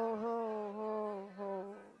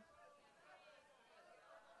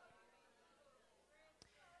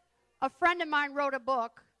 A friend of mine wrote a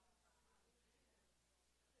book.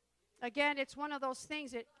 Again, it's one of those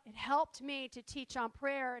things that it helped me to teach on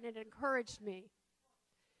prayer, and it encouraged me.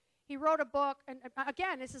 He wrote a book, and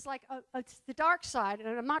again, this is like it's the dark side, and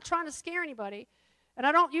I'm not trying to scare anybody, and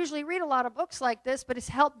I don't usually read a lot of books like this, but it's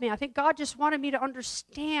helped me. I think God just wanted me to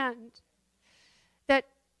understand that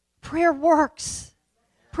prayer works.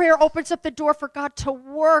 Prayer opens up the door for God to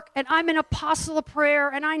work, and I'm an apostle of prayer,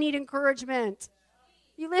 and I need encouragement.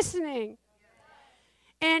 You listening?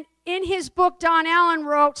 And in his book, Don Allen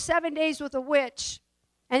wrote 7 Days with a Witch.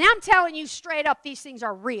 And I'm telling you straight up, these things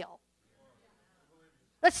are real.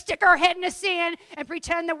 Let's stick our head in the sand and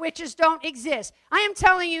pretend the witches don't exist. I am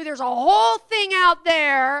telling you, there's a whole thing out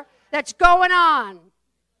there that's going on.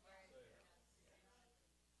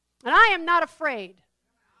 And I am not afraid.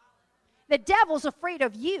 The devil's afraid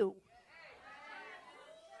of you.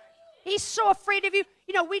 He's so afraid of you.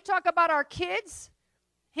 You know, we talk about our kids.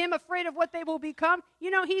 Him afraid of what they will become. You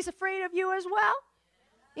know, he's afraid of you as well.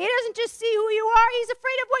 He doesn't just see who you are. He's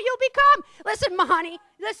afraid of what you'll become. Listen, honey.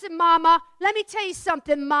 Listen, mama. Let me tell you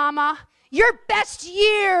something, mama. Your best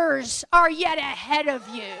years are yet ahead of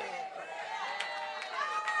you.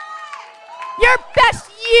 Your best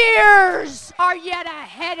years are yet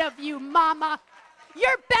ahead of you, mama.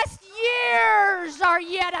 Your best years are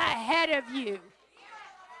yet ahead of you.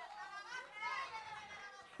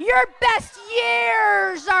 Your best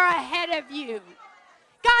years are ahead of you.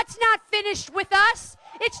 God's not finished with us.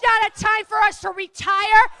 It's not a time for us to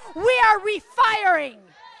retire. We are refiring.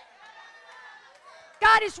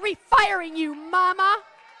 God is refiring you, mama.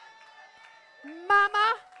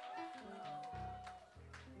 Mama.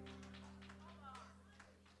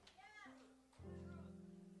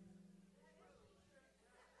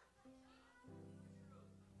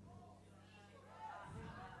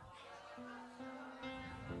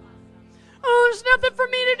 Oh, there's nothing for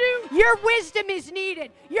me to do. Your wisdom is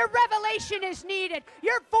needed. Your revelation is needed.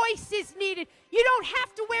 Your voice is needed. You don't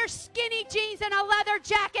have to wear skinny jeans and a leather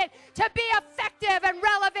jacket to be effective and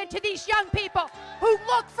relevant to these young people who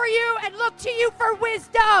look for you and look to you for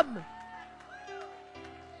wisdom.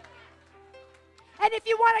 And if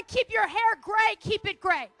you want to keep your hair gray, keep it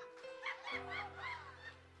gray.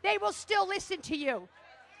 They will still listen to you.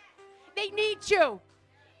 They need you.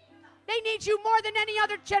 They need you more than any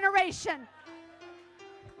other generation.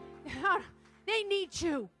 They need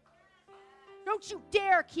you. Don't you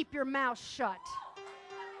dare keep your mouth shut.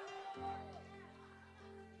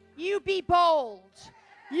 You be bold.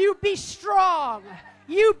 You be strong.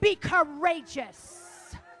 You be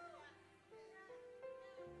courageous.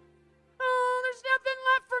 Oh, there's nothing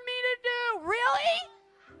left for me to do. Really?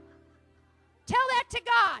 Tell that to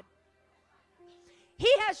God.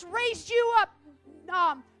 He has raised you up,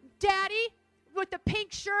 Daddy, with the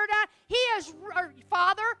pink shirt on. He has, or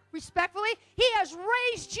Father, respectfully, He has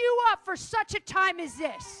raised you up for such a time as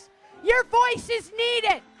this. Your voice is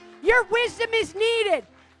needed. Your wisdom is needed.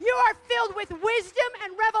 You are filled with wisdom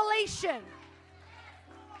and revelation.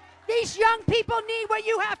 These young people need what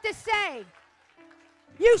you have to say.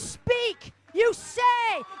 You speak. You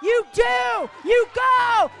say. You do. You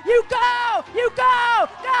go. You go. You go.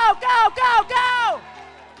 Go, go, go, go.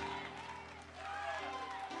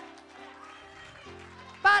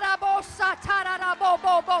 Barabosa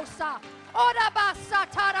tararabobobosa. Orabasa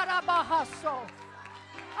tararabahaso.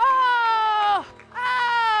 Oh!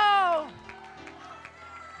 Oh!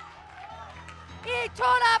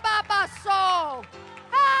 Itorababaso.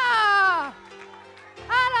 Ah!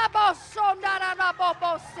 Araboso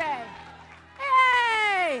narabobose.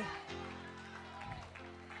 Hey!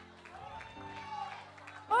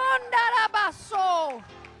 Ondarabaso.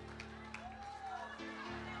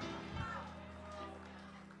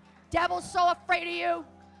 Devil's so afraid of you.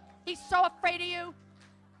 He's so afraid of you.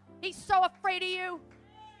 He's so afraid of you.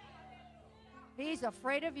 He's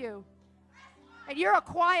afraid of you. And you're a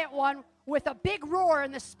quiet one with a big roar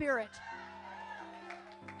in the spirit.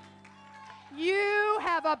 You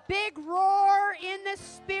have a big roar in the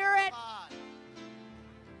spirit.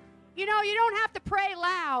 You know, you don't have to pray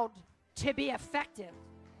loud to be effective.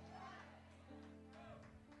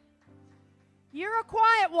 You're a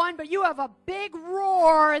quiet one, but you have a big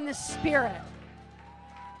roar in the spirit.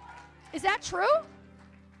 Is that true?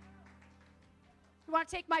 You want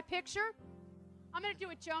to take my picture? I'm going to do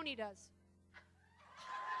what Joni does.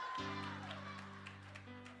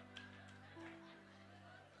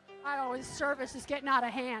 I don't know, this service is getting out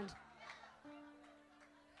of hand.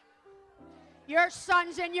 Your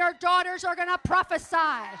sons and your daughters are going to prophesy.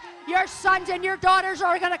 Your sons and your daughters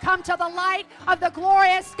are going to come to the light of the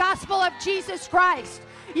glorious gospel of Jesus Christ.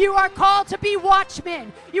 You are called to be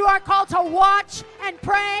watchmen. You are called to watch and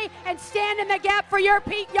pray and stand in the gap for your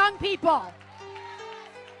young people.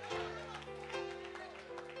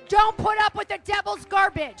 Don't put up with the devil's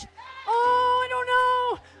garbage.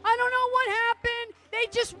 Oh, I don't know what happened. They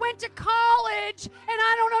just went to college, and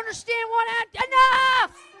I don't understand what happened.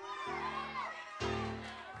 Enough!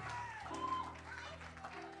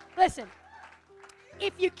 Listen,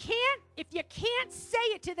 if you can't say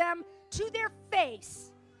it to them to their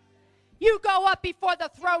face, you go up before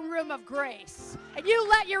the throne room of grace, and you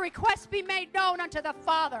let your requests be made known unto the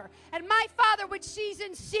Father. And my Father, which sees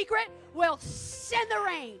in secret, will send the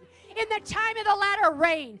rain. In the time of the latter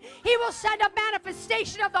rain, he will send a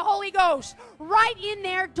manifestation of the Holy Ghost right in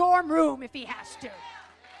their dorm room if he has to.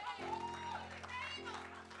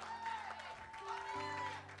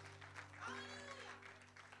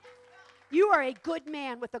 You are a good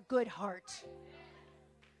man with a good heart.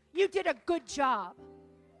 You did a good job.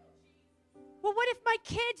 Well, what if my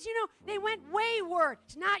kids, they went wayward?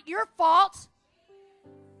 It's not your fault.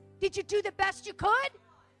 Did you do the best you could?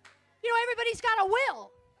 Everybody's got a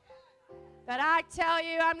will. But I tell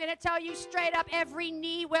you, I'm going to tell you straight up, every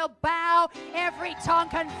knee will bow, every tongue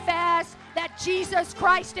confess that Jesus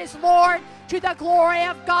Christ is Lord, to the glory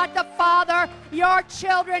of God the Father. Your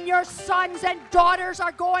children, your sons and daughters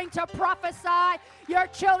are going to prophesy. Your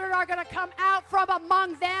children are going to come out from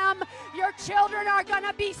among them. Your children are going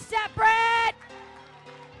to be separate.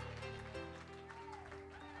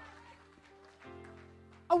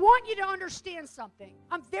 I want you to understand something.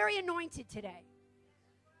 I'm very anointed today.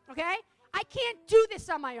 Okay? I can't do this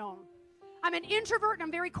on my own. I'm an introvert and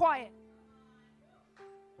I'm very quiet.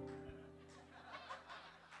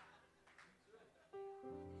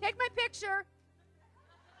 Take my picture.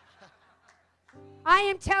 I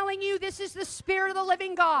am telling you, this is the Spirit of the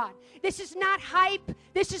living God. This is not hype.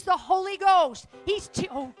 This is the Holy Ghost.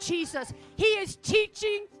 Oh, Jesus. He is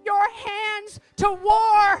teaching your hands to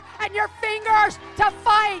war and your fingers to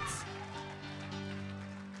fight.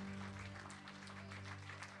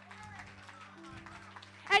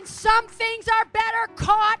 And some things are better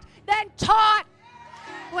caught than taught.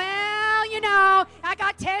 Well, I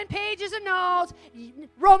got 10 pages of notes,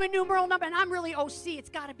 Roman numeral number, and I'm really OC. It's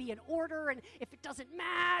got to be in order, and if it doesn't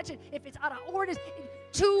match, and if it's out of order,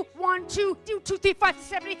 2, 1, 2, 2, 3, 5, 6,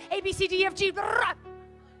 7, 8, A, B, C, D, F, G. Blah.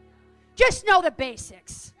 Just know the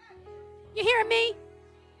basics. You hearing me?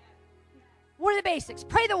 What are the basics?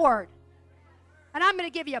 Pray the word. And I'm going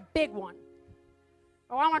to give you a big one.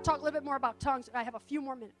 Oh, I want to talk a little bit more about tongues. I have a few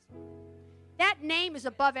more minutes. That name is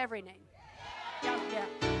above every name. Yeah.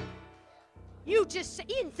 You just say,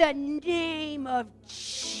 in the name of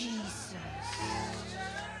Jesus.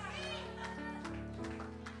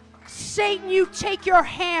 Satan, you take your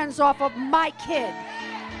hands off of my kid.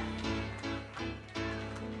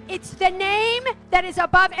 It's the name that is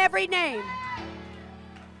above every name.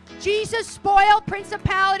 Jesus spoiled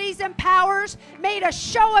principalities and powers, made a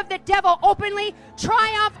show of the devil openly,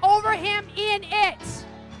 triumphed over him in it.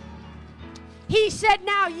 He said,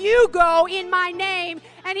 now you go in my name.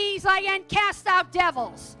 And he's like, and cast out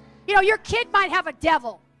devils. Your kid might have a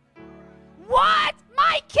devil. What?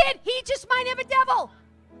 My kid, he just might have a devil.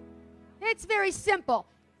 It's very simple.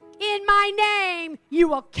 In my name, you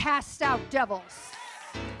will cast out devils.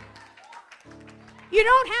 You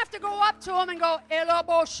don't have to go up to them and go,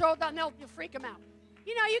 elbow, shoulder, and they'll freak them out.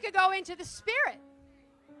 You could go into the Spirit.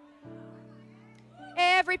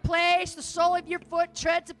 Every place the sole of your foot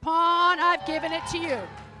treads upon, I've given it to you.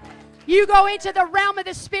 You go into the realm of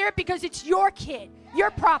the Spirit because it's your kid, your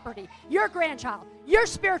property, your grandchild, your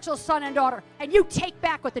spiritual son and daughter, and you take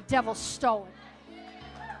back what the devil's stolen.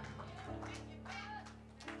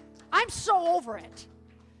 I'm so over it.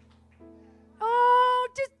 Oh,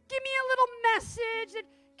 just give me a little message that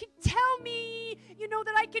can tell me,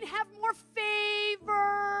 that I can have more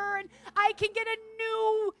favor and I can get a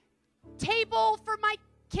new table for my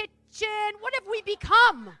kitchen. What have we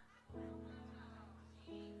become?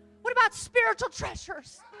 What about spiritual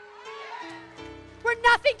treasures? Where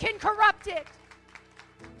nothing can corrupt it.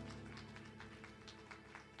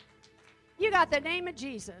 You got the name of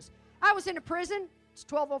Jesus. I was in a prison. It's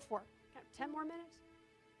 12:04. 10 more minutes?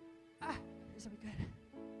 Is that good?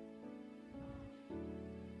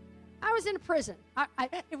 I was in a prison.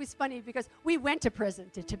 It was funny because we went to prison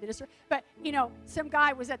to minister. But, some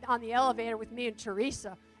guy was on the elevator with me and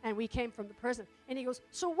Teresa, and we came from the prison. And he goes,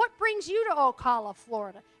 so what brings you to Ocala,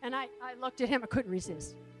 Florida? And I looked at him. I couldn't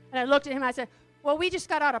resist. And I looked at him and I said, well, we just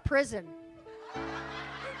got out of prison.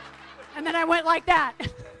 And then I went like that.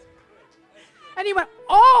 And he went,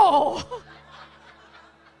 oh.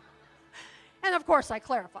 And of course I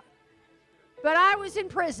clarified. But I was in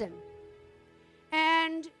prison.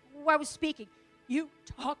 And I was speaking. You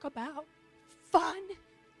talk about fun,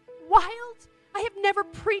 wild. I have never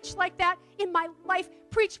preached like that in my life.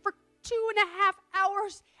 Preached for 2.5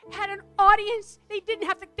 hours. Had an audience. They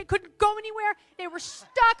couldn't go anywhere. They were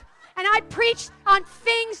stuck. And I preached on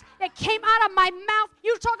things that came out of my mouth.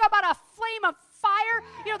 You talk about a flame of fire.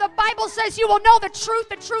 You know, the Bible says you will know the truth.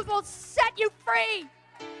 The truth will set you free.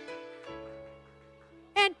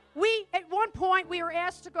 And at one point, we were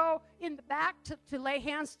asked to go in the back to lay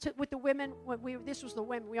hands with the women. This was the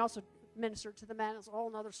women. We also ministered to the men. It's a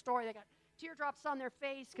whole other story. They got teardrops on their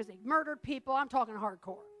face because they murdered people. I'm talking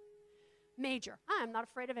hardcore. Major. I am not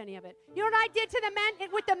afraid of any of it. You know what I did to the men?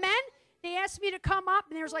 With the men, they asked me to come up,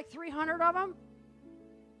 and there was like 300 of them.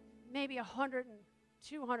 Maybe 100 and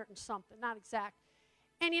 200 and something, not exact.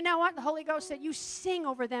 And you know what? The Holy Ghost said, you sing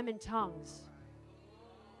over them in tongues.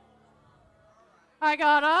 I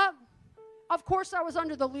got up. Of course, I was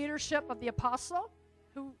under the leadership of the apostle,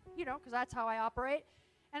 who, you know, because that's how I operate.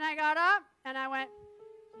 And I got up, and I went,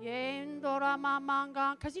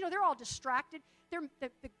 because, you know, they're all distracted.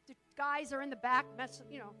 The guys are in the back,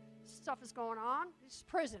 you know, stuff is going on. This is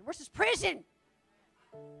prison. Where's this prison?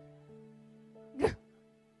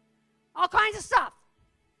 All kinds of stuff.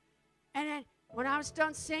 And then when I was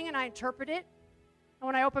done singing, I interpreted it. And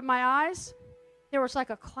when I opened my eyes, there was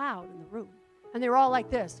like a cloud in the room. And they were all like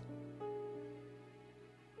this.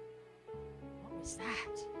 What was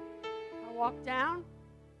that? I walked down,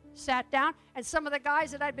 sat down, and some of the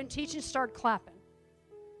guys that I'd been teaching started clapping.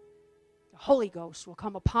 The Holy Ghost will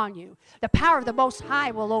come upon you. The power of the Most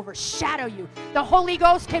High will overshadow you. The Holy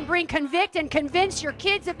Ghost can convict and convince your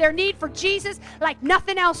kids of their need for Jesus like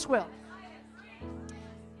nothing else will.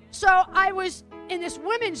 So I was in this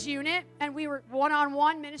women's unit, and we were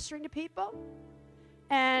one-on-one ministering to people.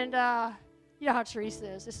 And you know how Teresa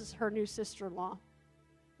is. This is her new sister-in-law,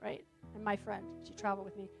 right? And my friend. She traveled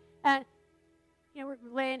with me. And, you know, we're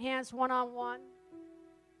laying hands one-on-one.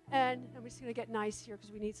 And I'm just going to get nice here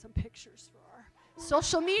because we need some pictures for our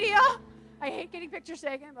social media. I hate getting pictures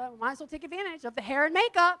taken, but we might as well take advantage of the hair and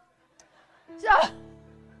makeup. So,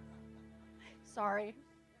 sorry.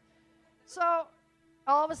 So,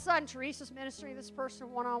 all of a sudden, Teresa's ministering to this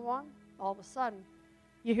person one-on-one. All of a sudden,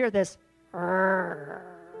 you hear this.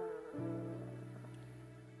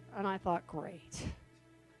 And I thought, great.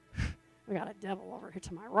 We got a devil over here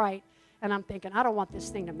to my right. And I'm thinking, I don't want this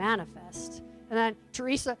thing to manifest. And then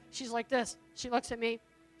Teresa, she's like this. She looks at me.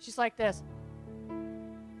 She's like this.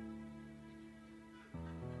 And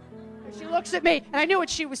she looks at me. And I knew what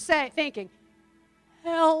she was thinking.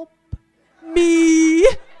 Help me.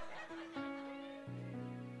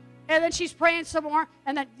 And then she's praying some more.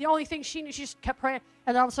 And then the only thing she knew, she just kept praying.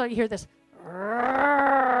 And then all of a sudden you hear this.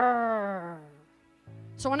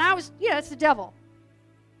 So when I was, it's the devil.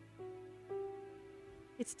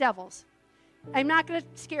 It's devils. I'm not going to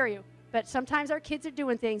scare you, but sometimes our kids are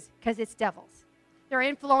doing things because it's devils. They're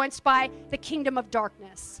influenced by the kingdom of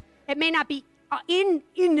darkness. It may not be in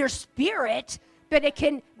their spirit, but it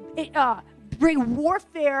can bring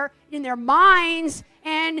warfare in their minds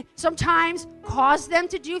and sometimes cause them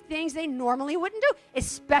to do things they normally wouldn't do,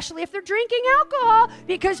 especially if they're drinking alcohol,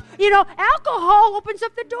 because, alcohol opens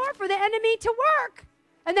up the door for the enemy to work.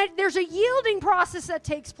 And then there's a yielding process that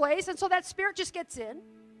takes place, and so that spirit just gets in.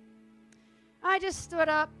 I just stood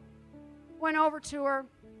up, went over to her,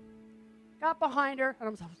 got behind her, and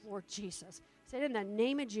I was like, Lord Jesus. I said, in the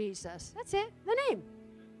name of Jesus. That's it, the name.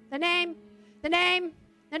 The name, the name,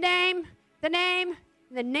 the name, the name.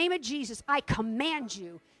 In the name of Jesus, I command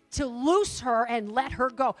you to loose her and let her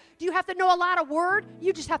go. Do you have to know a lot of word?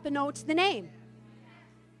 You just have to know it's the name.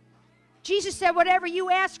 Jesus said, whatever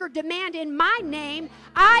you ask or demand in my name,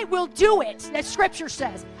 I will do it. That scripture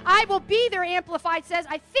says. I will be there, Amplified says.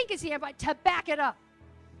 I think it's the Amplified, to back it up.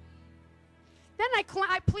 Then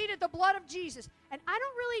I pleaded the blood of Jesus. And I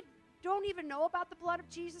don't even know about the blood of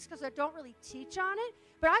Jesus because I don't really teach on it.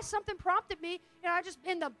 But something prompted me,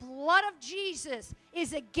 in the blood of Jesus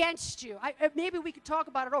is against you. Maybe we could talk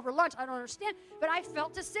about it over lunch. I don't understand. But I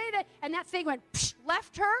felt to say that. And that thing went,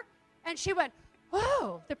 left her. And she went,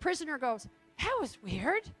 whoa. The prisoner goes, that was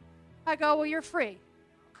weird. I go, well, you're free.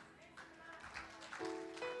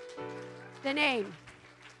 The name.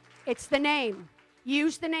 It's the name.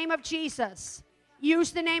 Use the name of Jesus.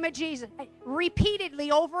 Use the name of Jesus.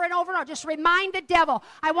 Repeatedly, over and over and over. Just remind the devil.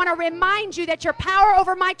 I want to remind you that your power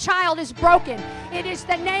over my child is broken. It is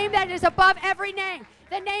the name that is above every name.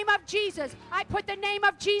 The name of Jesus. I put the name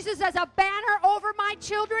of Jesus as a banner over my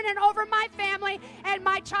children and over my family, and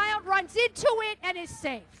my child runs into it and is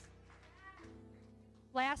safe.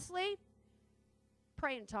 Lastly,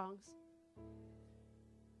 pray in tongues.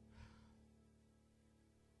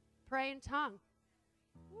 Pray in tongue.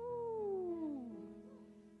 Woo.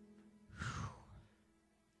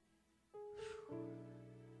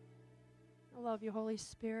 I love you, Holy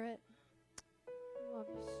Spirit. I love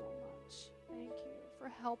you so much. Thank you for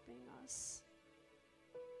helping us.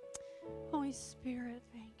 Holy Spirit,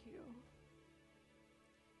 thank you.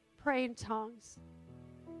 Pray in tongues.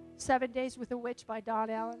 7 Days with a Witch by Don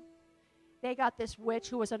Allen. They got this witch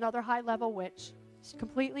who was another high-level witch,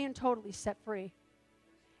 completely and totally set free.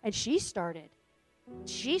 And she started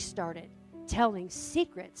telling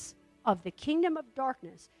secrets of the kingdom of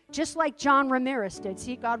darkness, just like John Ramirez did.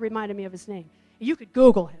 See, God reminded me of his name. You could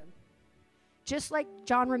Google him. Just like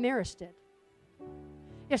John Ramirez did.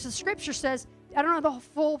 Yes, the scripture says, I don't know the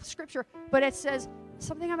full scripture, but it says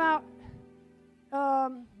something about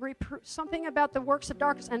something about the works of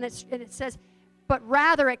darkness, and it says, but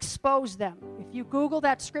rather expose them. If you Google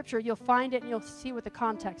that scripture, you'll find it and you'll see what the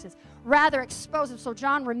context is. Rather expose them. So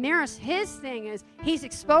John Ramirez, his thing is he's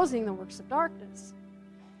exposing the works of darkness.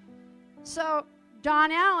 So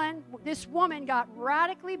Don Allen, this woman got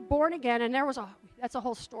radically born again, and that's a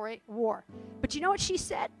whole story, war. But you know what she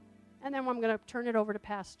said? And then I'm going to turn it over to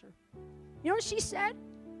Pastor. You know what she said?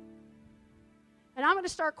 And I'm going to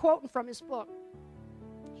start quoting from his book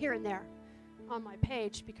here and there on my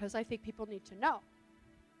page because I think people need to know.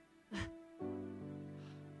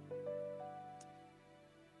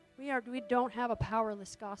 We don't have a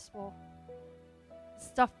powerless gospel.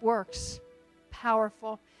 Stuff works.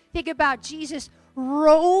 Powerful. Think about Jesus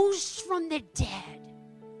rose from the dead.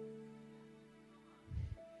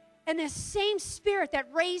 And the same spirit that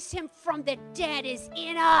raised him from the dead is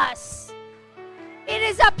in us. It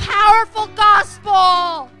is a powerful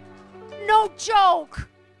gospel. No joke.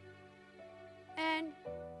 And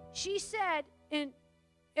she said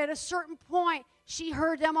at a certain point, she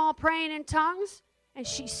heard them all praying in tongues. And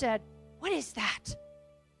she said, what is that?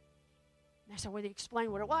 And I said, well, they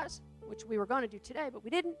explained what it was, which we were going to do today, but we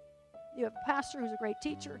didn't. You have a pastor who's a great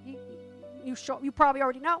teacher. You probably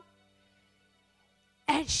already know.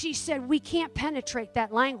 And she said, we can't penetrate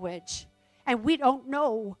that language. And we don't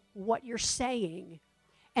know what you're saying.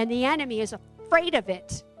 And the enemy is afraid of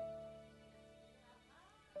it.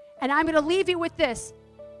 And I'm going to leave you with this.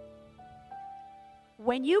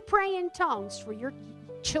 When you pray in tongues for your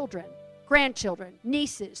children, grandchildren,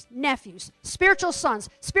 nieces, nephews, spiritual sons,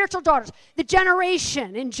 spiritual daughters, the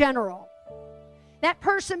generation in general, that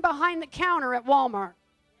person behind the counter at Walmart,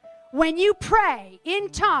 when you pray in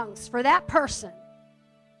tongues for that person,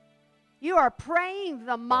 you are praying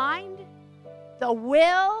the mind, the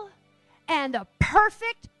will, and the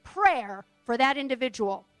perfect prayer for that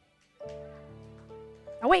individual.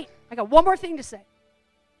 Now wait, I got one more thing to say.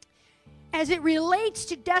 As it relates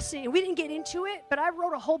to destiny, we didn't get into it, but I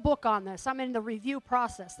wrote a whole book on this. I'm in the review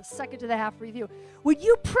process, the second to the half review. When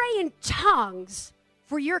you pray in tongues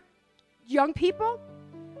for your young people,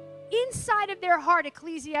 inside of their heart,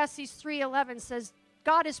 Ecclesiastes 3:11 says,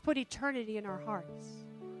 God has put eternity in our hearts.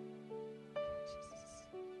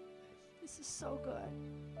 This is so good.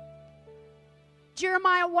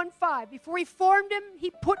 Jeremiah 1:5, before he formed him, he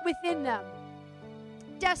put within them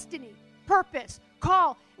destiny, purpose,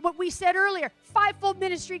 call. What we said earlier, fivefold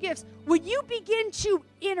ministry gifts. When you begin to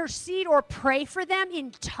intercede or pray for them in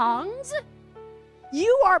tongues,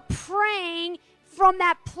 you are praying from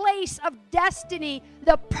that place of destiny,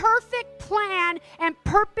 the perfect plan and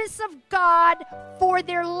purpose of God for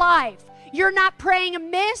their life. You're not praying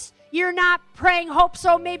amiss. You're not praying hope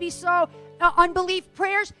so, maybe so, unbelief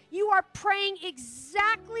prayers. You are praying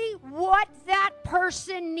exactly what that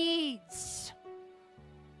person needs.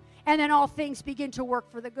 And then all things begin to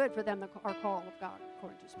work for the good for them that are called of God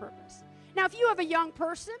according to his purpose. Now, if you have a young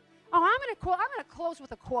person, I'm going to close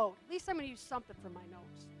with a quote. At least I'm going to use something from my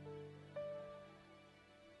notes.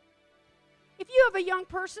 If you have a young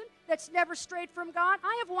person that's never strayed from God,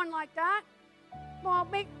 I have one like that. Well,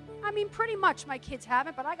 pretty much my kids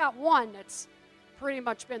haven't, but I got one that's pretty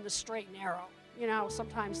much been the straight and narrow. You know,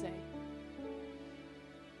 sometimes they...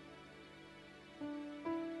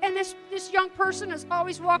 And this young person has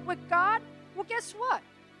always walked with God. Well, guess what?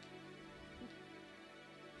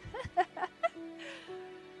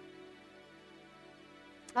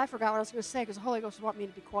 I forgot what I was going to say because the Holy Ghost wants me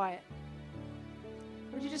to be quiet.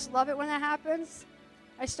 Would you just love it when that happens?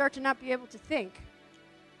 I start to not be able to think.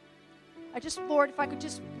 Lord, if I could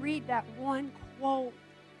just read that one quote.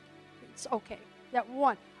 It's okay. That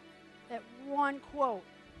one. That one quote.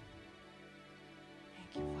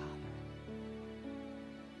 Thank you, Father.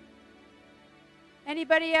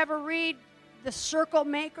 Anybody ever read The Circle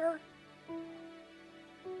Maker?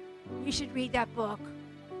 You should read that book.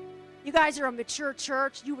 You guys are a mature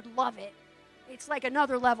church. You would love it. It's like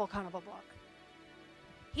another level kind of a book.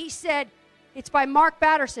 He said, it's by Mark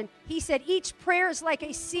Batterson. He said, each prayer is like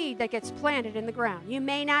a seed that gets planted in the ground. You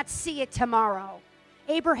may not see it tomorrow.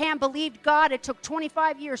 Abraham believed God. It took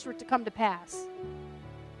 25 years for it to come to pass.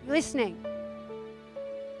 You listening?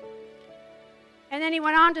 And then he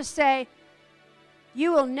went on to say,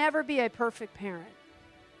 you will never be a perfect parent,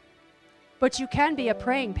 but you can be a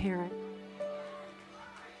praying parent.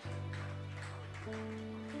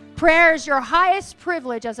 Prayer is your highest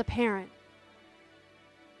privilege as a parent.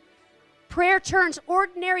 Prayer turns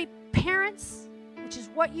ordinary parents, which is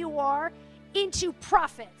what you are, into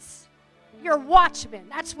prophets. You're watchmen.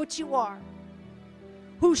 That's what you are.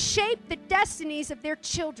 Who shape the destinies of their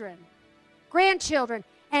children, grandchildren,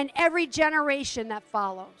 and every generation that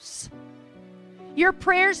follows. Your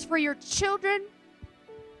prayers for your children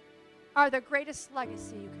are the greatest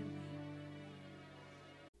legacy you can leave.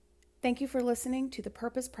 Thank you for listening to the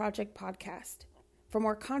Purpose Project podcast. For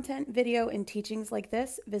more content, video, and teachings like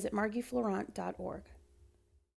this, visit margieflorent.org.